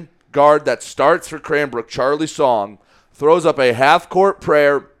freshman guard that starts for Cranbrook, Charlie Song, throws up a half-court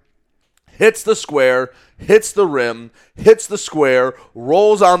prayer, hits the square, hits the rim, hits the square,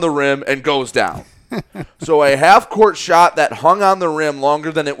 rolls on the rim, and goes down. So a half-court shot that hung on the rim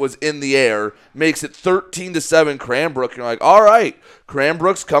longer than it was in the air makes it 13-7 Cranbrook. You're like, all right,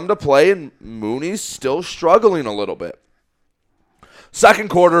 Cranbrook's come to play, and Mooney's still struggling a little bit. Second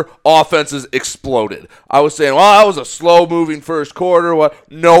quarter, offenses exploded. I was saying, well, that was a slow-moving first quarter. What?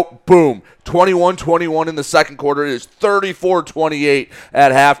 Nope, boom. 21-21 in the second quarter. It is 34-28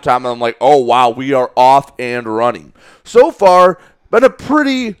 at halftime. And I'm like, oh, wow, we are off and running. So far, been a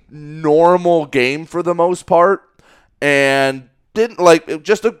pretty normal game for the most part. And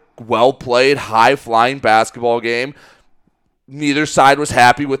just a well-played, high-flying basketball game. Neither side was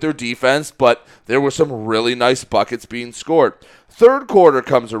happy with their defense, but there were some really nice buckets being scored. Third quarter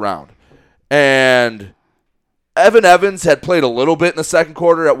comes around, and Evan Evans had played a little bit in the second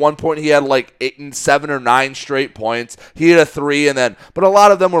quarter. At one point, he had 7 or 9 straight points. He hit a 3, but a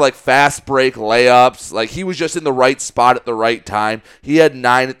lot of them were fast break layups. He was just in the right spot at the right time. He had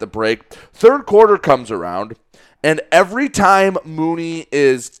 9 at the break. Third quarter comes around, and every time Mooney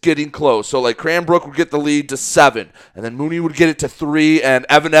is getting close, so Cranbrook would get the lead to 7, and then Mooney would get it to 3, and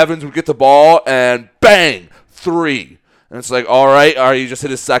Evan Evans would get the ball, and bang, 3. And it's all right, he just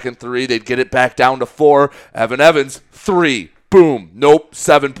hit his second 3. They'd get it back down to 4. Evan Evans, 3. Boom. Nope,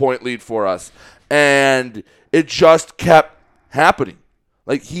 7-point lead for us. And it just kept happening.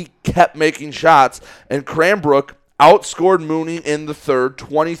 He kept making shots, and Cranbrook outscored Mooney in the third,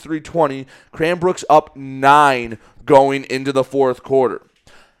 23-20. Cranbrook's up 9 going into the fourth quarter.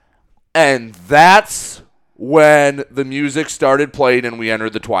 And that's when the music started playing and we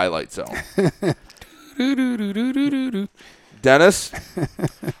entered the twilight zone. Dennis,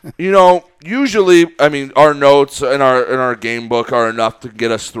 usually, our notes in our game book are enough to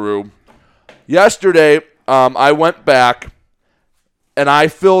get us through. Yesterday, I went back and I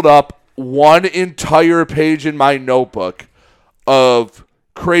filled up one entire page in my notebook of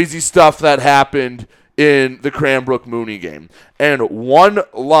crazy stuff that happened in the Cranbrook Mooney game. And one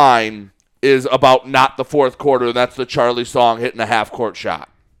line is about not the fourth quarter, and that's the Charlie Song hitting a half-court shot.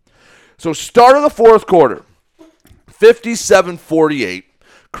 So start of the fourth quarter, 57-48.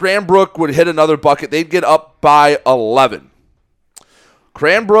 Cranbrook would hit another bucket. They'd get up by 11.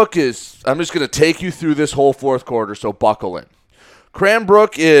 Cranbrook is, I'm just going to take you through this whole fourth quarter, so buckle in.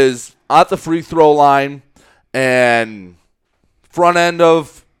 Cranbrook is at the free throw line, and front end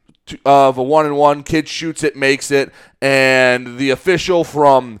of a 1-and-1, kid shoots it, makes it, and the official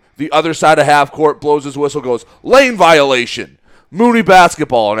from the other side of half court blows his whistle, goes, lane violation. Mooney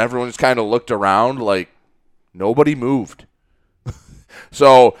basketball, and everyone just kind of looked around like nobody moved.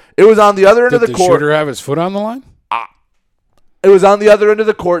 So it was on the other end of the court. Did the shooter have his foot on the line? It was on the other end of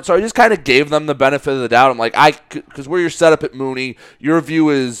the court, so I just kind of gave them the benefit of the doubt. I'm like, because where you're set up at Mooney, your view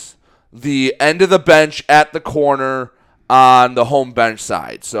is the end of the bench at the corner on the home bench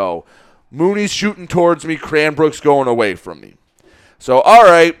side. So Mooney's shooting towards me, Cranbrook's going away from me. So, all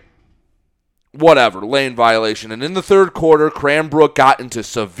right. Whatever, lane violation. And in the third quarter, Cranbrook got into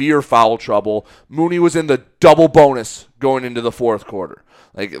severe foul trouble. Mooney was in the double bonus going into the fourth quarter.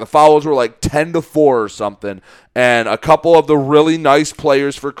 The fouls were 10-4 or something. And a couple of the really nice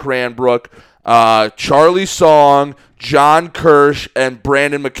players for Cranbrook, Charlie Song, John Kirsch, and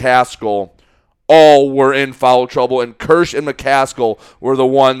Brandon McCaskill, all were in foul trouble. And Kirsch and McCaskill were the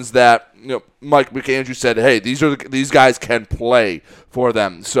ones that Mike McAndrew said, hey, these guys can play for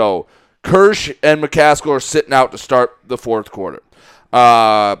them. So Kirsch and McCaskill are sitting out to start the fourth quarter.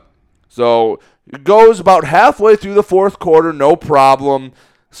 So it goes about halfway through the fourth quarter, no problem.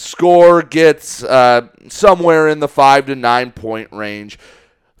 Score gets somewhere in the 5 to 9 point range.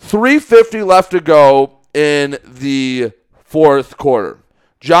 3:50 left to go in the fourth quarter.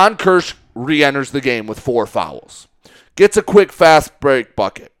 John Kirsch re-enters the game with 4 fouls. Gets a quick fast break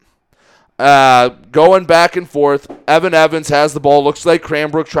bucket. Going back and forth, Evan Evans has the ball. Looks like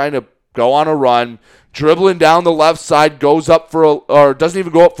Cranbrook trying to go on a run, dribbling down the left side, goes up or doesn't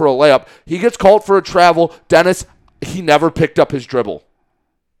even go up for a layup. He gets called for a travel. Dennis, he never picked up his dribble.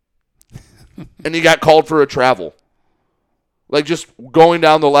 And he got called for a travel. Just going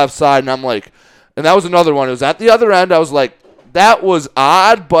down the left side, and I'm like, and that was another one. It was at the other end. I was like, that was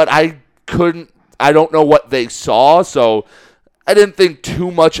odd, but I don't know what they saw, so I didn't think too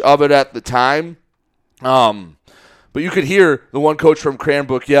much of it at the time. But you could hear the one coach from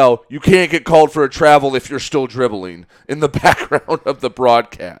Cranbrook yell, you can't get called for a travel if you're still dribbling, in the background of the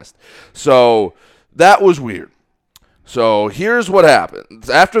broadcast. So that was weird. So here's what happens.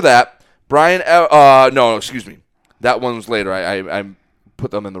 After that, that one was later. I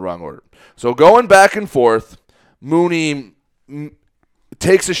put them in the wrong order. So going back and forth, Mooney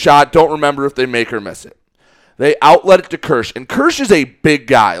takes a shot. Don't remember if they make or miss it. They outlet it to Kirsch, and Kirsch is a big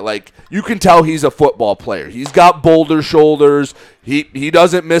guy. Like, you can tell he's a football player. He's got boulder shoulders. He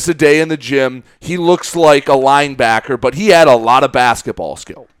doesn't miss a day in the gym. He looks like a linebacker, but he had a lot of basketball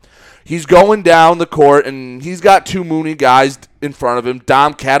skill. He's going down the court, and he's got two Mooney guys in front of him.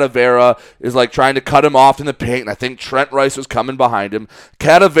 Dom Catavera is like trying to cut him off in the paint, and I think Trent Rice was coming behind him.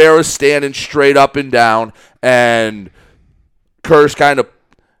 Catavera's standing straight up and down, and Kirsch kind of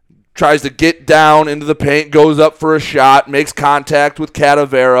tries to get down into the paint, goes up for a shot, makes contact with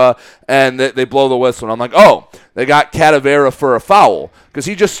Catavera, and they blow the whistle. And I'm like, oh, they got Catavera for a foul, because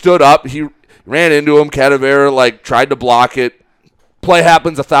he just stood up. He ran into him. Catavera like tried to block it. Play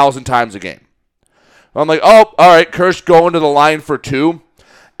happens 1,000 times a game. I'm like, oh, all right, Kirsch going to the line for 2,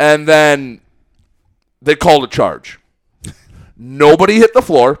 and then they called a charge. Nobody hit the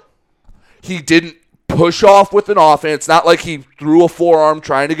floor. He didn't push off with an offense. Not like he threw a forearm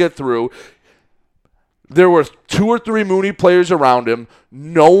trying to get through. There were 2 or 3 Mooney players around him.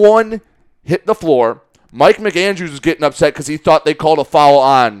 No one hit the floor. Mike McAndrews was getting upset because he thought they called a foul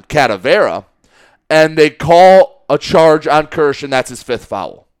on Catavera, and they call a charge on Kirsch, and that's his 5th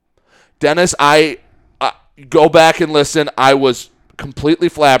foul. Dennis, I go back and listen. I was completely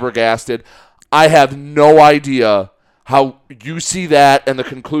flabbergasted. I have no idea how you see that and the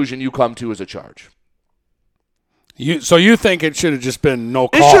conclusion you come to as a charge. So you think it should have just been no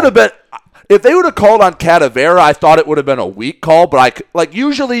call? It should have been. If they would have called on Catavera, I thought it would have been a weak call. But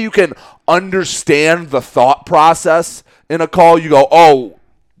usually you can understand the thought process in a call. You go, oh,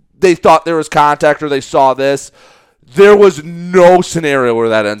 they thought there was contact or they saw this. There was no scenario where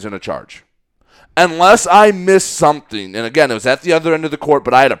that ends in a charge. Unless I missed something. And again, it was at the other end of the court,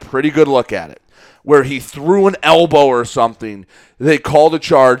 but I had a pretty good look at it. Where he threw an elbow or something. They called a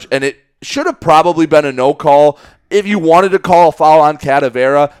charge, and it should have probably been a no call. If you wanted to call a foul on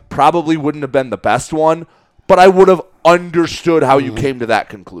Catavera, probably wouldn't have been the best one, but I would have understood how you came to that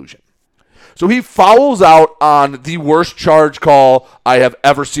conclusion. So he fouls out on the worst charge call I have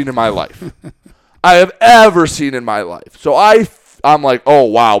ever seen in my life. So I'm like, oh,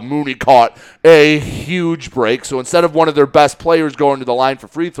 wow, Mooney caught a huge break. So instead of one of their best players going to the line for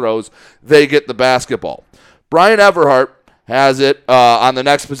free throws, they get the basketball. Brian Everhart has it on the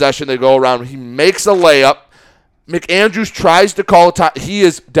next possession. They go around. He makes a layup. McAndrews tries to call a time. He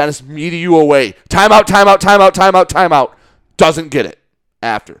is, Dennis, meeting you away. Timeout. Doesn't get it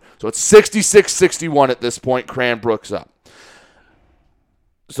after. So it's 66-61 at this point. Cranbrook's up.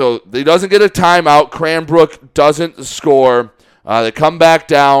 So he doesn't get a timeout. Cranbrook doesn't score. They come back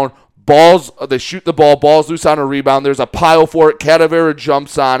down. They shoot the ball. Ball's loose on a rebound. There's a pile for it. Catavera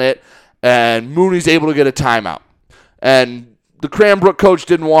jumps on it. And Mooney's able to get a timeout. And the Cranbrook coach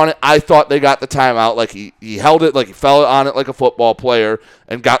didn't want it. I thought they got the timeout. Like he held it, like he fell on it like a football player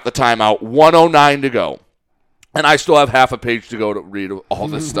and got the timeout. 1:09 to go. And I still have half a page to go to read all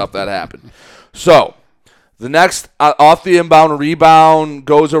this stuff that happened. So the next off the inbound rebound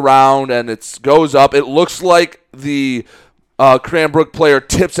goes around and it goes up. It looks like the Cranbrook player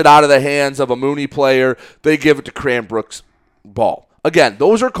tips it out of the hands of a Mooney player. They give it to Cranbrook's ball. Again,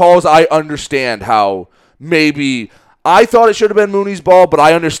 those are calls I understand how maybe I thought it should have been Mooney's ball, but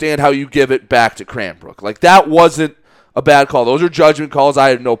I understand how you give it back to Cranbrook. Like, that wasn't a bad call. Those are judgment calls. I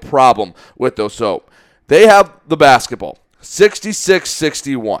had no problem with those. So they have the basketball,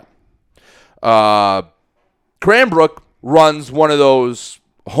 66-61. Cranbrook runs one of those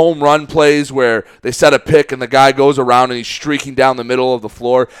home run plays where they set a pick and the guy goes around and he's streaking down the middle of the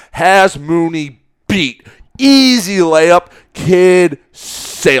floor. Has Mooney beat. Easy layup. Kid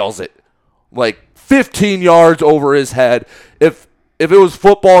sails it. Like 15 yards over his head. If it was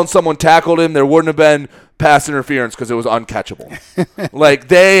football and someone tackled him, there wouldn't have been pass interference because it was uncatchable. Like,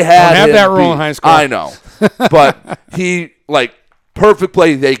 they had have him that rule beat. in high school. I know. But he, like, perfect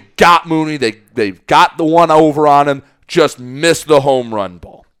play. They got Mooney. They got the one over on him. Just missed the home run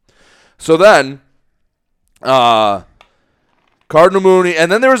ball. So then, Cardinal Mooney,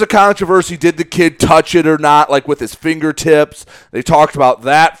 and then there was a controversy. Did the kid touch it or not, like with his fingertips? They talked about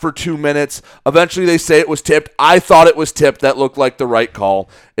that for 2 minutes. Eventually, they say it was tipped. I thought it was tipped. That looked like the right call.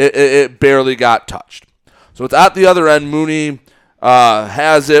 It barely got touched. So it's at the other end. Mooney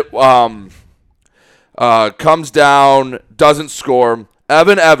has it, comes down, doesn't score.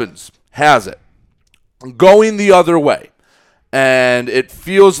 Evan Evans has it, going the other way. And it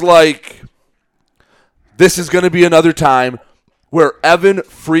feels like this is going to be another time where Evan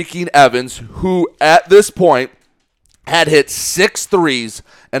freaking Evans, who at this point had hit 6 threes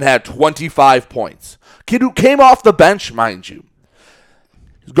and had 25 points. Kid who came off the bench, mind you.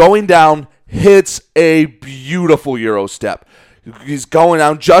 Going down, hits a beautiful Euro step. He's going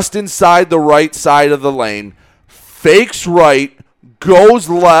down just inside the right side of the lane, fakes right, goes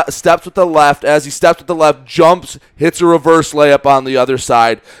steps with the left. As he steps with the left, jumps, hits a reverse layup on the other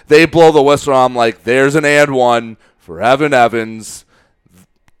side. They blow the whistle. I'm like, there's an and one for Evan Evans.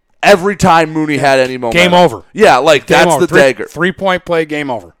 Every time Mooney had any momentum. Game over. Yeah, like Game that's over. the dagger. 3-point play, game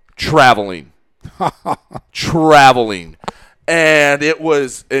over. Traveling. And it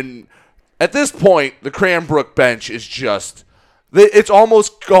was at this point, the Cranbrook bench is just, it's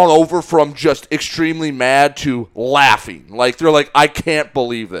almost gone over from just extremely mad to laughing. Like, they're like, I can't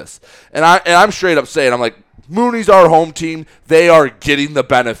believe this. And I'm straight up saying, I'm like, Mooney's our home team. They are getting the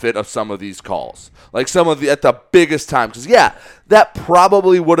benefit of some of these calls. Like some of at the biggest time. Because, yeah, that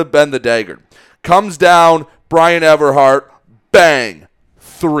probably would have been the dagger. Comes down, Brian Everhart, bang,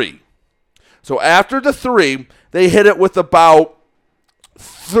 3. So after the 3, they hit it with about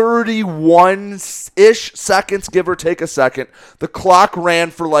 31-ish seconds, give or take a second. The clock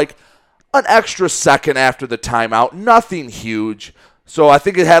ran for like an extra second after the timeout. Nothing huge. So I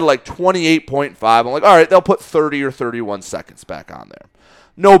think it had like 28.5. I'm like, all right, they'll put 30 or 31 seconds back on there.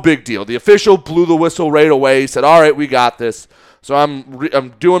 No big deal. The official blew the whistle right away. He said, all right, we got this. So I'm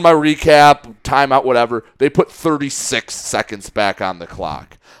doing my recap, timeout, whatever. They put 36 seconds back on the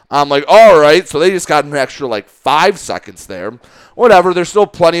clock. I'm like, all right, so they just got an extra like 5 seconds there. Whatever, there's still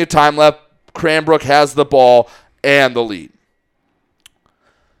plenty of time left. Cranbrook has the ball and the lead.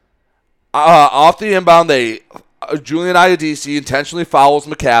 Off the inbound, Julian Iadisi intentionally fouls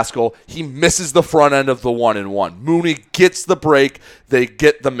McCaskill. He misses the front end of the 1-and-1. Mooney gets the break. They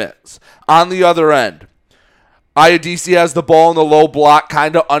get the miss. On the other end, Iadisi has the ball in the low block,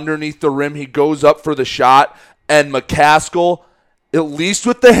 kind of underneath the rim. He goes up for the shot, and McCaskill, at least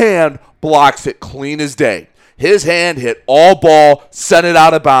with the hand, blocks it clean as day. His hand hit all ball, sent it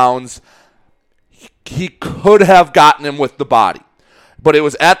out of bounds. He could have gotten him with the body. But it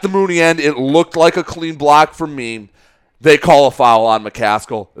was at the Mooney end. It looked like a clean block for me. They call a foul on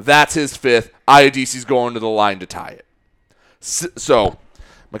McCaskill. That's his 5th. Iadisi's going to the line to tie it. So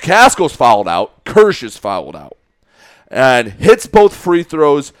McCaskill's fouled out. Kirsch is fouled out. And hits both free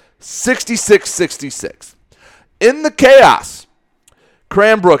throws, 66-66. In the chaos,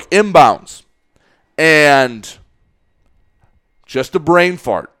 Cranbrook inbounds. And just a brain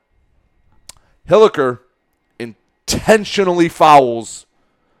fart. Hilliker intentionally fouls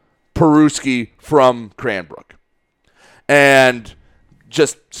Peruski from Cranbrook. And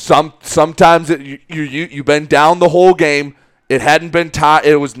just sometimes you've been down the whole game. It hadn't been tied.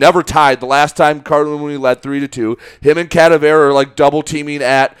 It was never tied. The last time Cardinal Mooney led 3-2. Him and Cadavera are like double teaming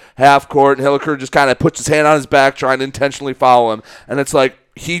at half court, and Hilliker just kind of puts his hand on his back trying to intentionally foul him. And it's like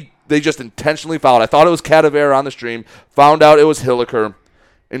they just intentionally fouled. I thought it was Cadavera on the stream. Found out it was Hilliker.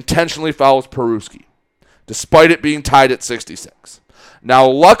 Intentionally fouls Peruski, despite it being tied at 66. Now,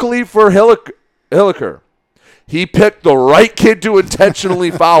 luckily for Hilliker, he picked the right kid to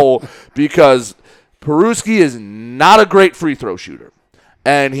intentionally foul because Peruski is not a great free throw shooter.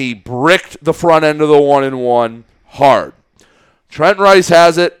 And he bricked the front end of the 1-and-1 hard. Trent Rice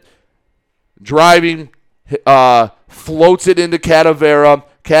has it, driving, floats it into Cadavera.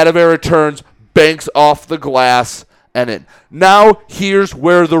 Cadavera turns, banks off the glass, and in. Now, here's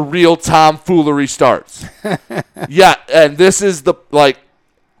where the real tomfoolery starts. Yeah, and this is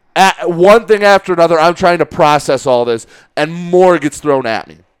one thing after another. I'm trying to process all this, and more gets thrown at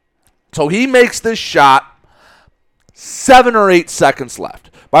me. So he makes this shot, 7 or 8 seconds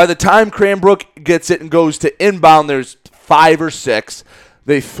left. By the time Cranbrook gets it and goes to inbound, there's 5 or 6.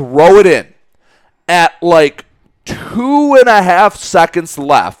 They throw it in. At like 2.5 seconds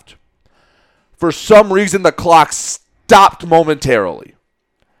left, for some reason the clock stopped momentarily.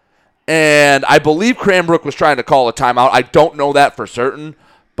 And I believe Cranbrook was trying to call a timeout. I don't know that for certain,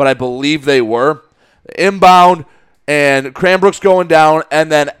 but I believe they were. Inbound, and Cranbrook's going down,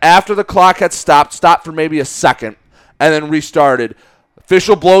 and then after the clock had stopped for maybe a second, and then restarted.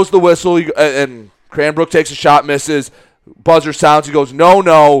 Official blows the whistle, and Cranbrook takes a shot, misses. Buzzer sounds. He goes,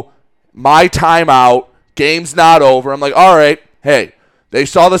 no, my timeout. Game's not over. I'm like, all right, hey, they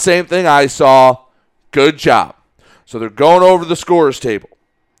saw the same thing I saw. Good job. So they're going over the scorer's table,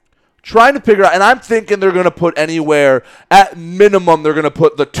 trying to figure out, and I'm thinking they're going to put anywhere, at minimum, they're going to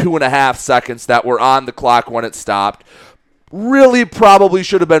put the 2.5 seconds that were on the clock when it stopped. Really probably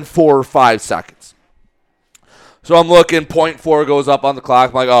should have been 4 or 5 seconds. So I'm looking, 0.4 goes up on the clock.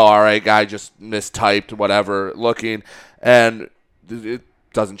 I'm like, oh, all right, guy just mistyped, whatever, looking, and it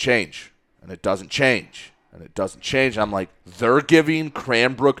doesn't change, and it doesn't change, and it doesn't change. And I'm like, they're giving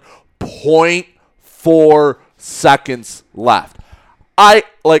Cranbrook 0.4 seconds left. I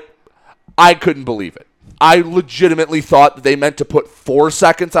I couldn't believe it. I legitimately thought that they meant to put 4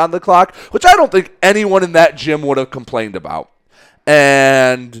 seconds on the clock, which I don't think anyone in that gym would have complained about.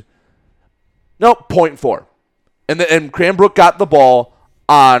 And no, 0.4. And Cranbrook got the ball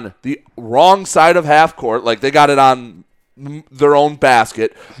on the wrong side of half court. Like, they got it on their own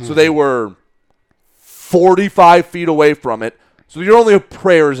basket. So they were 45 feet away from it. So your only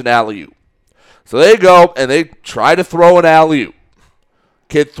prayer is an alley-oop. So they go and they try to throw an alley-oop.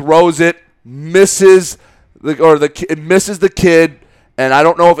 Kid throws it, misses misses the kid, and I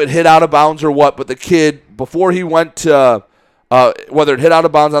don't know if it hit out of bounds or what, but the kid, before he went to whether it hit out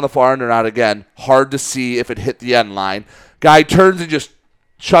of bounds on the far end or not, again, hard to see if it hit the end line. Guy turns and just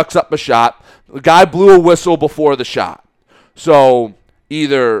chucks up a shot. The guy blew a whistle before the shot. So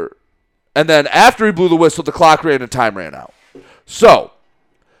and then after he blew the whistle, the clock ran and time ran out. So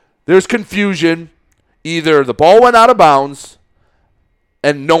there's confusion. Either the ball went out of bounds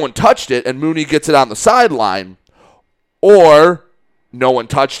and no one touched it, and Mooney gets it on the sideline, or no one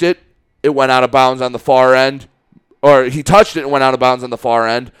touched it, it went out of bounds on the far end, or he touched it and went out of bounds on the far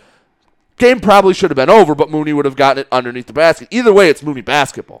end. Game probably should have been over, but Mooney would have gotten it underneath the basket. Either way, it's Mooney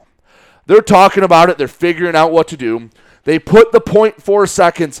basketball. They're talking about it. They're figuring out what to do. They put the 0.4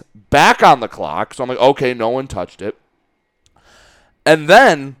 seconds back on the clock, so I'm like, okay, no one touched it. And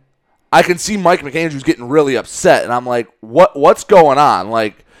then I can see Mike McAndrews getting really upset, and I'm like, what's going on?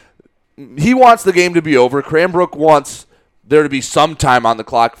 Like, he wants the game to be over. Cranbrook wants there to be some time on the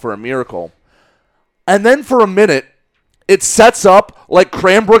clock for a miracle. And then for a minute, it sets up like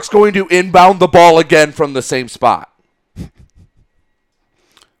Cranbrook's going to inbound the ball again from the same spot.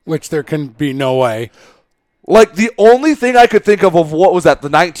 Which there can be no way. Like, the only thing I could think of what was that, the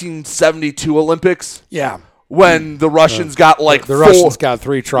 1972 Olympics? Yeah. When the Russians got like the Russians got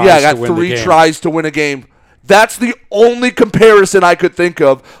 3 tries. Yeah, got to win 3 tries to win a game. That's the only comparison I could think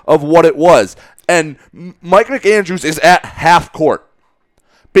of what it was. And Mike McAndrews is at half court,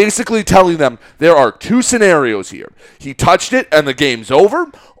 basically telling them there are 2 scenarios here. He touched it and the game's over,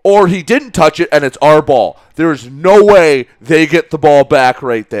 or he didn't touch it and it's our ball. There's no way they get the ball back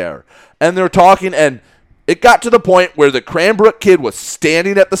right there. And they're talking, and it got to the point where the Cranbrook kid was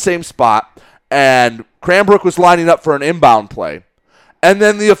standing at the same spot, and Cranbrook was lining up for an inbound play. And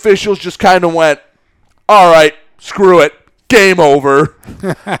then the officials just kind of went, all right, screw it, game over.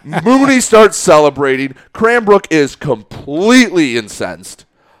 Mooney starts celebrating. Cranbrook is completely incensed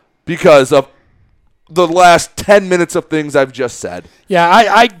because of the last 10 minutes of things I've just said. Yeah,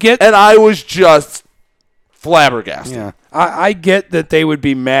 I get. And I was just flabbergasted. Yeah, I get that they would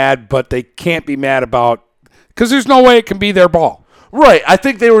be mad, but they can't be mad about, because there's no way it can be their ball. Right. I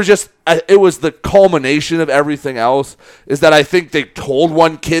think they were just, it was the culmination of everything else, is that I think they told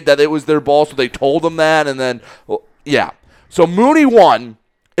one kid that it was their ball, so they told him that, and then, well, yeah. So Mooney won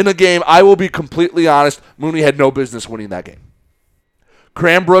in a game, I will be completely honest, Mooney had no business winning that game.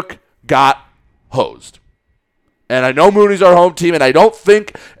 Cranbrook got hosed. And I know Mooney's our home team, and I don't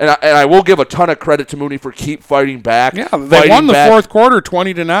think, and I will give a ton of credit to Mooney for keep fighting back. Yeah, they won the fourth quarter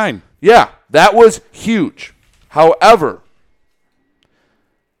 20-9. Yeah, that was huge. However,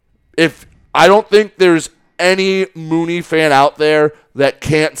 I don't think there's any Mooney fan out there that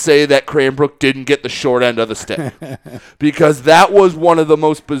can't say that Cranbrook didn't get the short end of the stick. Because that was one of the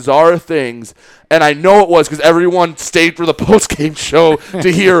most bizarre things, and I know it was because everyone stayed for the postgame show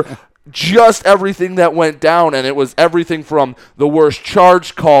to hear just everything that went down, and it was everything from the worst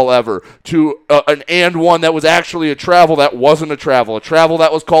charge call ever to an and one that was actually a travel that wasn't a travel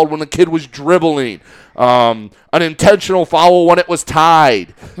that was called when the kid was dribbling, an intentional foul when it was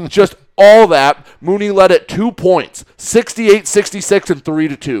tied, just all that. Mooney led at 2 points, 68-66 and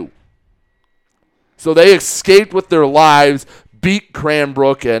 3-2. So they escaped with their lives, beat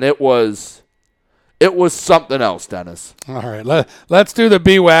Cranbrook, and it was something else, Dennis. All right, let's do the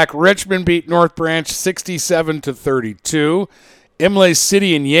BWAC. Richmond beat North Branch 67-32. Imlay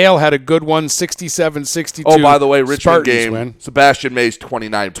City and Yale had a good one, 67-62. Oh, by the way, Richmond Spartans game, win. Sebastian Mays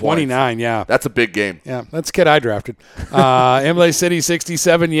 29 points. 29, yeah. That's a big game. Yeah, that's the kid I drafted. Imlay City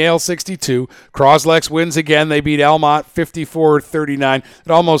 67, Yale 62. Croslex wins again. They beat Almont 54-39.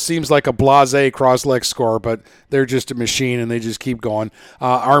 It almost seems like a blasé Croslex score, but they're just a machine, and they just keep going.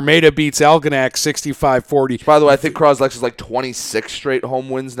 Armada beats Algonac 65-40. By the way, I think Croslex is like 26 straight home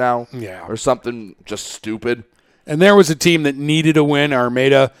wins now. Yeah. Or something just stupid. And there was a team that needed a win,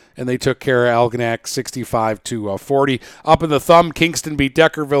 Armada, and they took care of Algonac 65-40. Up in the thumb, Kingston beat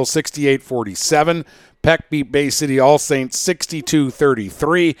Deckerville 68-47. Peck beat Bay City All Saints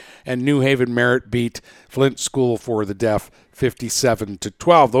 62-33. And New Haven Merritt beat Flint School for the Deaf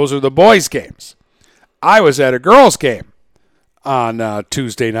 57-12. Those are the boys' games. I was at a girls' game. on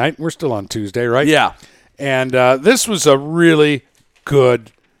Tuesday night. We're still on Tuesday, right? Yeah. And this was a really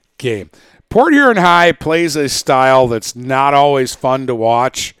good game. Port Huron High plays a style that's not always fun to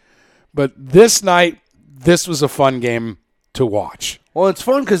watch, but this night, this was a fun game to watch. Well, it's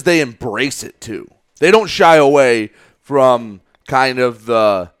fun because they embrace it, too. They don't shy away from kind of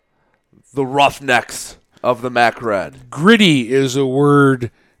the roughnecks of the MAC Red. Gritty is a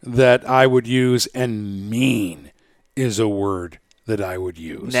word that I would use, and mean is a word that I would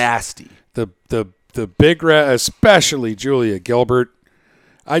use. Nasty. The Big Red, especially Julia Gilbert,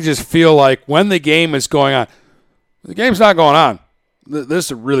 I just feel like when the game is going on, the game's not going on. This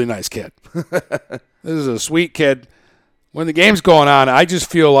is a really nice kid. This is a sweet kid. When the game's going on, I just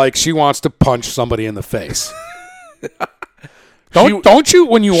feel like she wants to punch somebody in the face. Don't you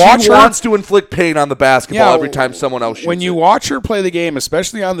when you watch her? She wants to inflict pain on the basketball every time someone else shoots when you watch her play the game,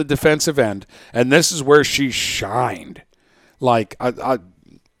 especially on the defensive end, and this is where she shined. Like I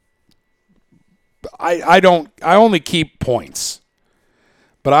only keep points.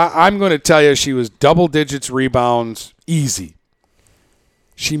 But I'm going to tell you, she was double digits rebounds, easy.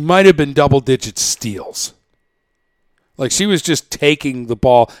 She might have been double digits steals. Like, she was just taking the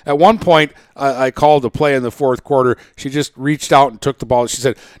ball. At one point, I called a play in the fourth quarter. She just reached out and took the ball. She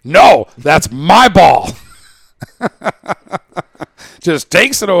said, "No, that's my ball." Just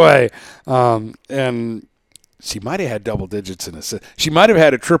takes it away. And she might have had double digits in assists. She might have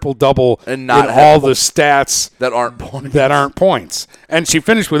had a triple-double and not in all the stats that aren't points. And she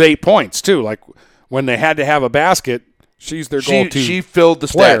finished with 8 points, too. Like, when they had to have a basket, she's their go-to She filled the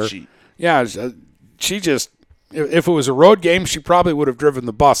player. stat sheet. Yeah, she just – if it was a road game, she probably would have driven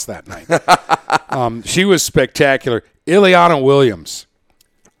the bus that night. She was spectacular. Ileana Williams.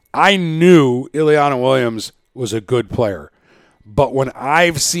 I knew Ileana Williams was a good player. But when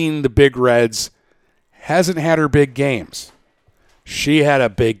I've seen the Big Reds – hasn't had her big games. She had a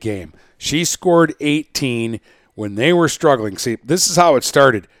big game. She scored 18 when they were struggling. See, this is how it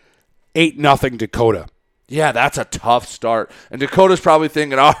started. 8-0 Dakota. Yeah, that's a tough start. And Dakota's probably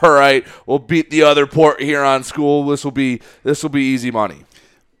thinking, all right, we'll beat the other Port Huron school. This will be easy money.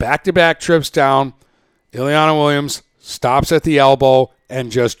 Back-to-back trips down. Ileana Williams stops at the elbow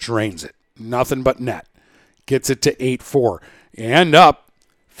and just drains it. Nothing but net. Gets it to 8-4. You end up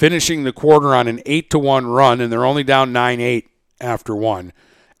finishing the quarter on an 8-1 run, and they're only down 9-8 after one.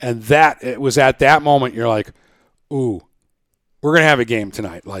 And it was at that moment you're like, ooh, we're going to have a game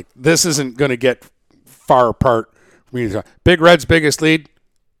tonight. Like, this isn't going to get far apart. Big Red's biggest lead,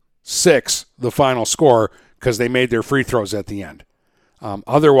 6, the final score, because they made their free throws at the end.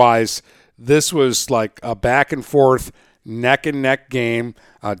 Otherwise, this was like a back-and-forth, neck-and-neck game.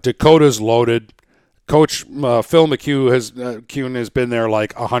 Dakota's loaded. Coach Phil McCune has been there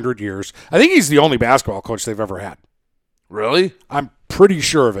like 100 years. I think he's the only basketball coach they've ever had. Really? I'm pretty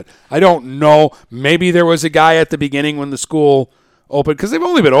sure of it. I don't know. Maybe there was a guy at the beginning when the school opened, because they've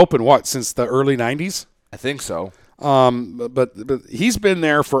only been open, since the early 90s? I think so. But he's been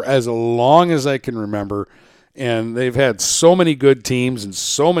there for as long as I can remember, and they've had so many good teams and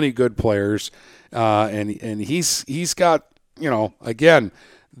so many good players, and he's got, again,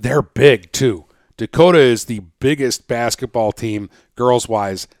 they're big too. Dakota is the biggest basketball team,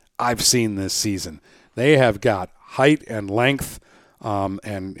 girls-wise, I've seen this season. They have got height and length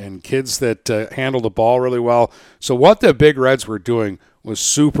and kids that handle the ball really well. So what the Big Reds were doing was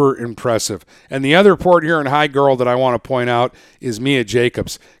super impressive. And the other Port Huron High girl that I want to point out is Mia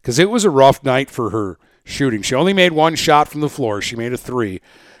Jacobs, because it was a rough night for her shooting. She only made one shot from the floor. She made a 3,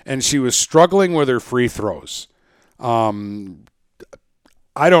 and she was struggling with her free throws.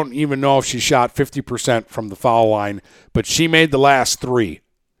 I don't even know if she shot 50% from the foul line, but she made the last 3,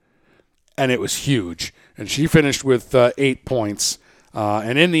 and it was huge. And she finished with 8 points.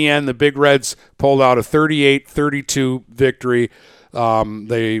 And in the end, the Big Reds pulled out a 38-32 victory.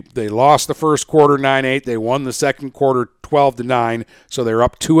 They lost the first quarter 9-8. They won the second quarter 12-9, so they're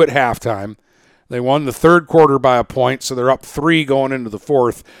up 2 at halftime. They won the third quarter by a point, so they're up 3 going into the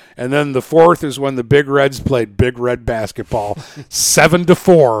fourth. And then the fourth is when the Big Reds played Big Red basketball.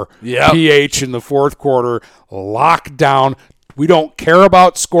 7-4 PH in the fourth quarter. Locked down. We don't care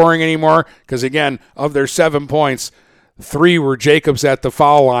about scoring anymore because, again, of their 7 points, 3 were Jacobs at the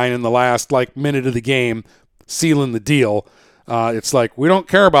foul line in the last minute of the game, sealing the deal. It's like, we don't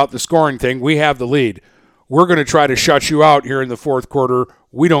care about the scoring thing. We have the lead. We're going to try to shut you out here in the fourth quarter.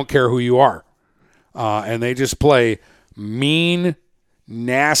 We don't care who you are. And they just play mean,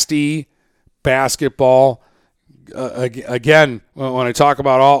 nasty basketball. Again, when I talk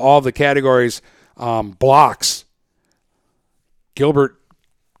about all the categories, blocks, Gilbert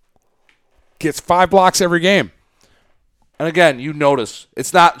gets 5 blocks every game. And again, you notice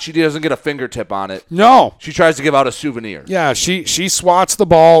it's not. She doesn't get a fingertip on it. No, she tries to give out a souvenir. Yeah, she swats the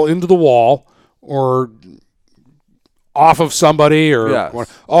ball into the wall or off of somebody, or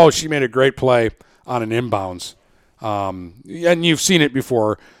yes. She made a great play on an inbounds. And you've seen it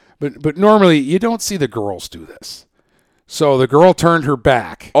before, but normally you don't see the girls do this. So the girl turned her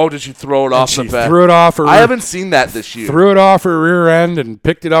back. Oh, did she throw it off the back? She threw it off her. I haven't seen that this year. Threw it off her rear end and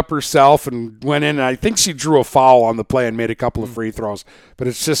picked it up herself and went in. And I think she drew a foul on the play and made a couple of free throws. But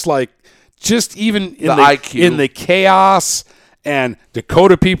it's just even in the IQ. In the chaos, and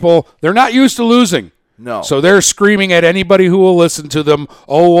Dakota people, they're not used to losing. No. So they're screaming at anybody who will listen to them.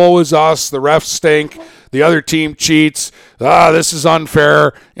 Oh, woe is us. The refs stink. The other team cheats. This is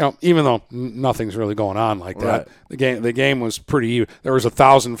unfair. Even though nothing's really going on like that. Right. The game was pretty even. There was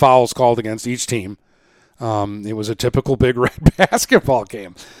 1,000 fouls called against each team. It was a typical Big Red basketball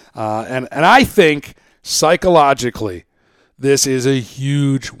game. And I think psychologically this is a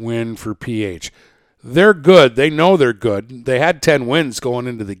huge win for PH. They're good. They know they're good. They had 10 wins going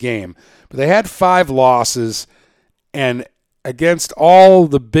into the game, but they had 5 losses, and against all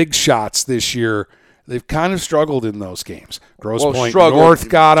the big shots this year, they've kind of struggled in those games. Grosse Pointe North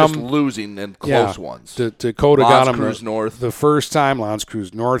got them. Just losing in close ones. Dakota got them Cruz North. the first time. L'Anse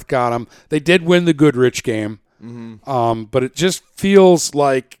Creuse North got them. They did win the Goodrich game, but it just feels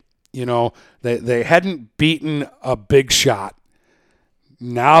like, they hadn't beaten a big shot.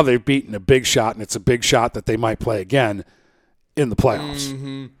 Now they've beaten a big shot, and it's a big shot that they might play again in the playoffs.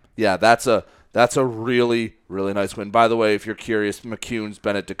 Mm-hmm. Yeah, that's a really, really nice win. By the way, if you're curious, McCune's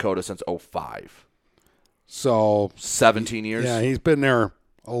been at Dakota since 2005. So 17 years. Yeah, he's been there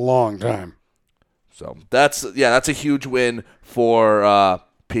a long time. So that's a huge win for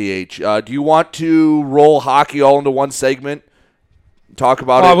PH. Do you want to roll hockey all into one segment? Talk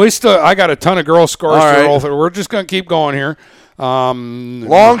about it. I got a ton of girl scores all to right. roll through. We're just going to keep going here.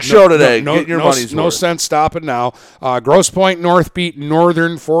 Long show today. Get your money's worth. No sense stopping now. Grosse Pointe North beat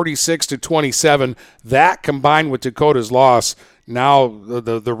Northern 46-27. That combined with Dakota's loss, now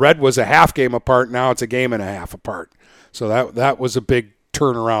the Red was a half game apart. Now it's a game and a half apart. So that was a big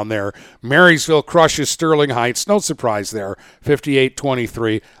turnaround there. Marysville crushes Sterling Heights. No surprise there.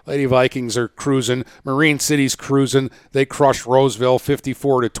 58-23. Lady Vikings are cruising. Marine City's cruising. They crushed Roseville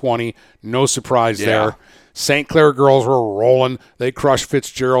 54-20. No surprise there. St. Clair girls were rolling. They crushed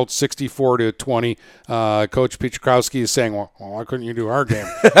Fitzgerald 64-20. Coach Pietrkowski is saying, well, why couldn't you do our game?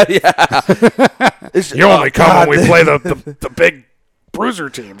 You only come when we play the big bruiser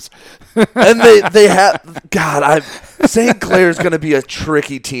teams. And they have St. Clair's going to be a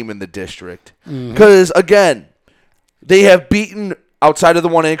tricky team in the district. Because, again, they have beaten, outside of the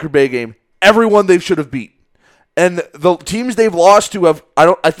one Anchor Bay game, everyone they should have beat. And the teams they've lost to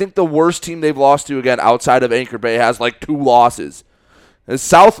I think the worst team they've lost to, again, outside of Anchor Bay, has 2 losses. And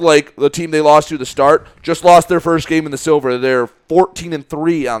South Lake, the team they lost to the start, just lost their first game in the silver. They're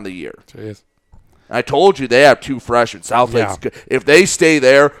 14-3 on the year. Jeez. I told you they have 2 freshmen. South Lake's good. If they stay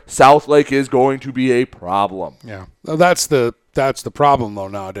there, South Lake is going to be a problem. Yeah. Well, that's the problem, though,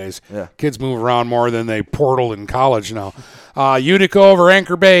 nowadays. Yeah. Kids move around more than they portal in college now. Utica over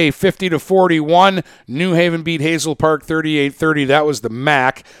Anchor Bay, 50-41. New Haven beat Hazel Park 38-30. That was the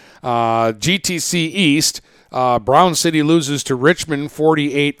MAC. GTC East, Brown City loses to Richmond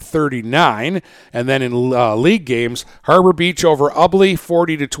 48-39. And then in league games, Harbor Beach over Ubley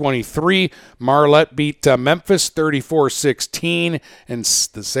 40-23. Marlette beat Memphis 34-16. And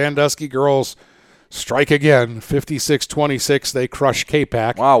the Sandusky girls strike again, 56-26. They crush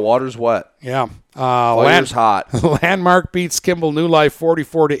K-Pac. Wow, water's wet. Yeah. Water's hot. Landmark beats Kimball New Life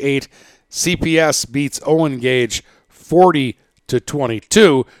 44-8. CPS beats Owen Gage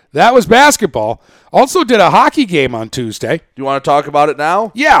 40-22. That was basketball. Also did a hockey game on Tuesday. Do you want to talk about it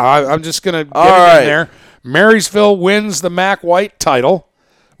now? Yeah, I'm just going to get it in there. Marysville wins the MAC White title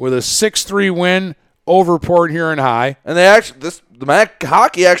with a 6-3 win over Port Huron High. And the MAC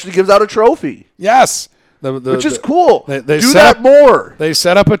hockey actually gives out a trophy. Yes. Which is cool. They do that more. They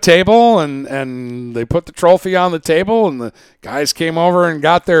set up a table, and they put the trophy on the table, and the guys came over and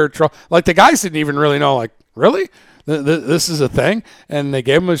got their trophy. The guys didn't even really know, really? This is a thing? And they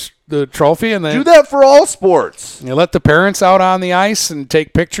gave them the trophy. And they do that for all sports. They let the parents out on the ice and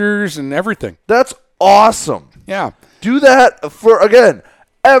take pictures and everything. That's awesome. Yeah. Do that for, again,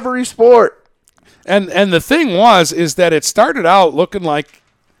 every sport. And the thing is that it started out looking like,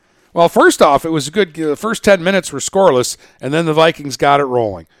 well, first off, it was good. The first 10 minutes were scoreless, and then the Vikings got it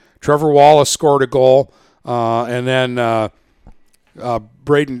rolling. Trevor Wallace scored a goal, and then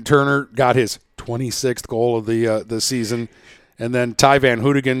Braden Turner got his 26th goal of the season, and then Ty Van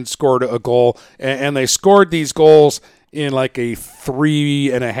Houtigen scored a goal, and they scored these goals in like a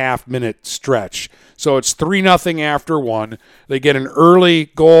 3.5 minute stretch. So it's 3-0 after one. They get an early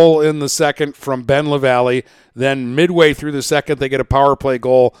goal in the second from Ben LaValle. Then midway through the second, they get a power play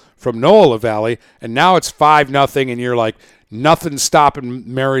goal from Noah LaValle. And now it's 5-0, and you're like, nothing's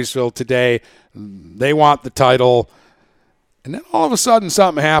stopping Marysville today. They want the title. And then all of a sudden,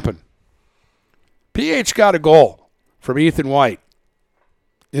 something happened. PH got a goal from Ethan White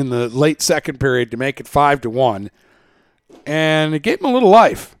in the late second period to make it 5-1. And it gave him a little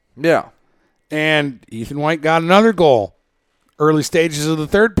life. Yeah. And Ethan White got another goal early stages of the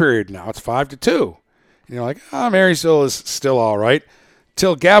third period. Now it's 5-2. And you're like, Marysville is still all right.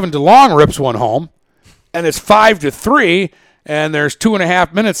 Till Gavin DeLong rips one home, and it's 5-3, and there's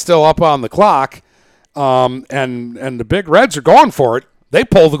 2.5 minutes still up on the clock, and the Big Reds are going for it. They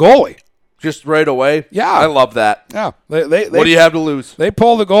pull the goalie. Just right away? Yeah. I love that. Yeah. What do you have to lose? They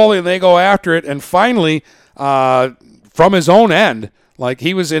pull the goalie, and they go after it, and finally, from his own end, like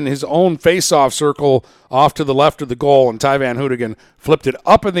he was in his own face-off circle off to the left of the goal, and Ty Van Houtigen flipped it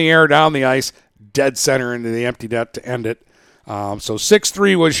up in the air down the ice, dead center into the empty net to end it. So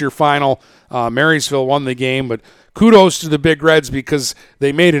 6-3 was your final. Marysville won the game, but kudos to the Big Reds because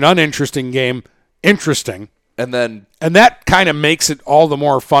they made an uninteresting game interesting. And that kind of makes it all the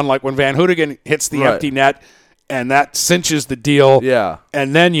more fun, like when Van Houtigen hits the empty net, and that cinches the deal. Yeah.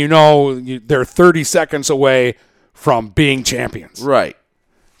 And then they're 30 seconds away from being champions. Right.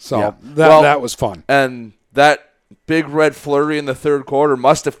 So that was fun. And that Big Red flurry in the third quarter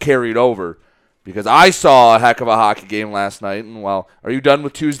must have carried over because I saw a heck of a hockey game last night. And, well, are you done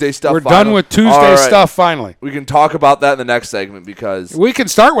with Tuesday stuff? We're done with Tuesday stuff finally. We can talk about that in the next segment because we can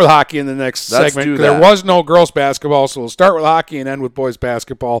start with hockey in the next segment. There was no girls basketball, so we'll start with hockey and end with boys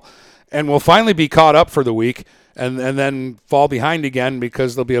basketball. And we'll finally be caught up for the week and then fall behind again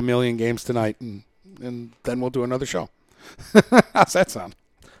because there'll be a million games tonight. And then we'll do another show. How's that sound?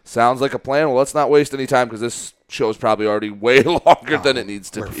 Sounds like a plan. Well, let's not waste any time because this show is probably already way longer than it needs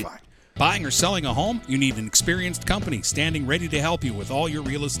to be. Fine. Buying or selling a home? You need an experienced company standing ready to help you with all your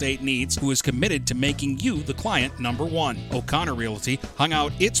real estate needs who is committed to making you the client number one. O'Connor Realty hung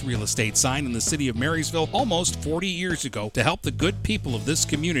out its real estate sign in the city of Marysville almost 40 years ago to help the good people of this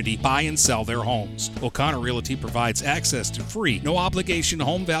community buy and sell their homes. O'Connor Realty provides access to free, no-obligation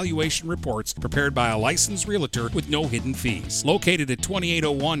home valuation reports prepared by a licensed realtor with no hidden fees. Located at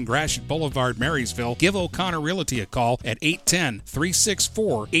 2801 Gratiot Boulevard, Marysville, give O'Connor Realty a call at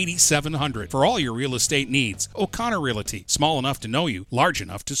 810-364-8700 for all your real estate needs. O'Connor Realty, small enough to know you, large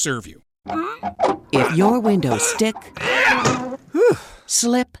enough to serve you. If your windows stick,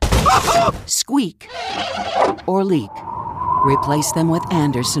 slip, squeak, or leak, replace them with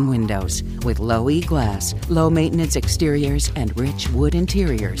Andersen Windows. With low E-glass, low-maintenance exteriors, and rich wood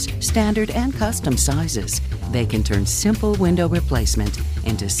interiors, standard and custom sizes, they can turn simple window replacement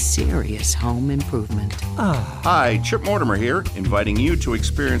into serious home improvement. Hi, Chip Mortimer here, inviting you to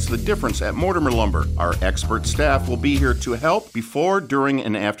experience the difference at Mortimer Lumber. Our expert staff will be here to help before, during,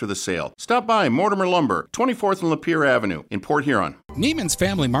 and after the sale. Stop by Mortimer Lumber, 24th and Lapeer Avenue in Port Huron. Neiman's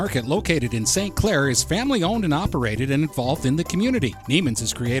Family Market, located in St. Clair, is family-owned and operated and involved in the community. Neiman's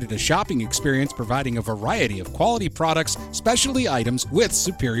has created a shopping experience providing a variety of quality products, specialty items with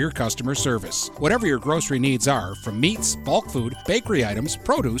superior customer service. Whatever your grocery needs are, from meats, bulk food, bakery items,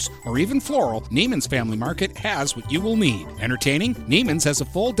 produce, or even floral, Neiman's Family Market has what you will need. Entertaining? Neiman's has a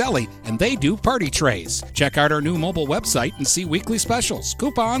full deli, and they do party trays. Check out our new mobile website and see weekly specials,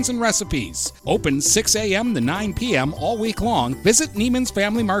 coupons, and recipes. Open 6 a.m. to 9 p.m. all week long. Visit Neiman's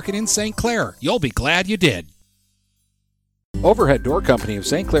Family Market in St. Clair. You'll be glad you did. Overhead Door Company of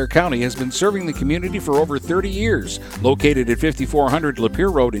St. Clair County has been serving the community for over 30 years. Located at 5400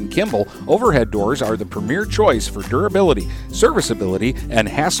 Lapeer Road in Kimball, Overhead Doors are the premier choice for durability, serviceability, and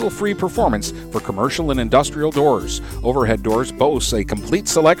hassle-free performance for commercial and industrial doors. Overhead Doors boasts a complete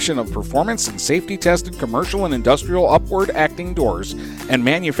selection of performance and safety-tested commercial and industrial upward-acting doors and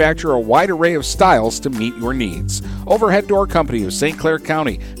manufacture a wide array of styles to meet your needs. Overhead Door Company of St. Clair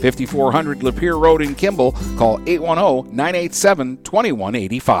County, 5400 Lapeer Road in Kimball. Call 810-987-2185.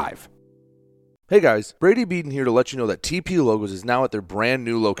 Hey guys, Brady Beaton here to let you know that TP Logos is now at their brand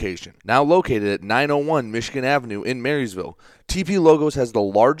new location. Now located at 901 Michigan Avenue in Marysville, TP Logos has the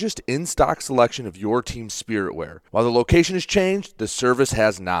largest in-stock selection of your team's spirit wear. While the location has changed, the service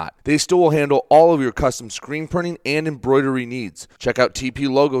has not. They still will handle all of your custom screen printing and embroidery needs. Check out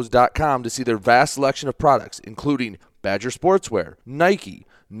tplogos.com to see their vast selection of products, including Badger Sportswear, Nike,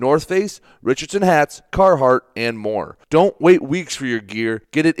 North Face, Richardson hats, Carhartt, and more. Don't wait weeks for your gear.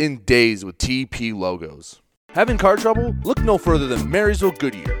 Get it in days with TP Logos. Having car trouble? Look no further than Marysville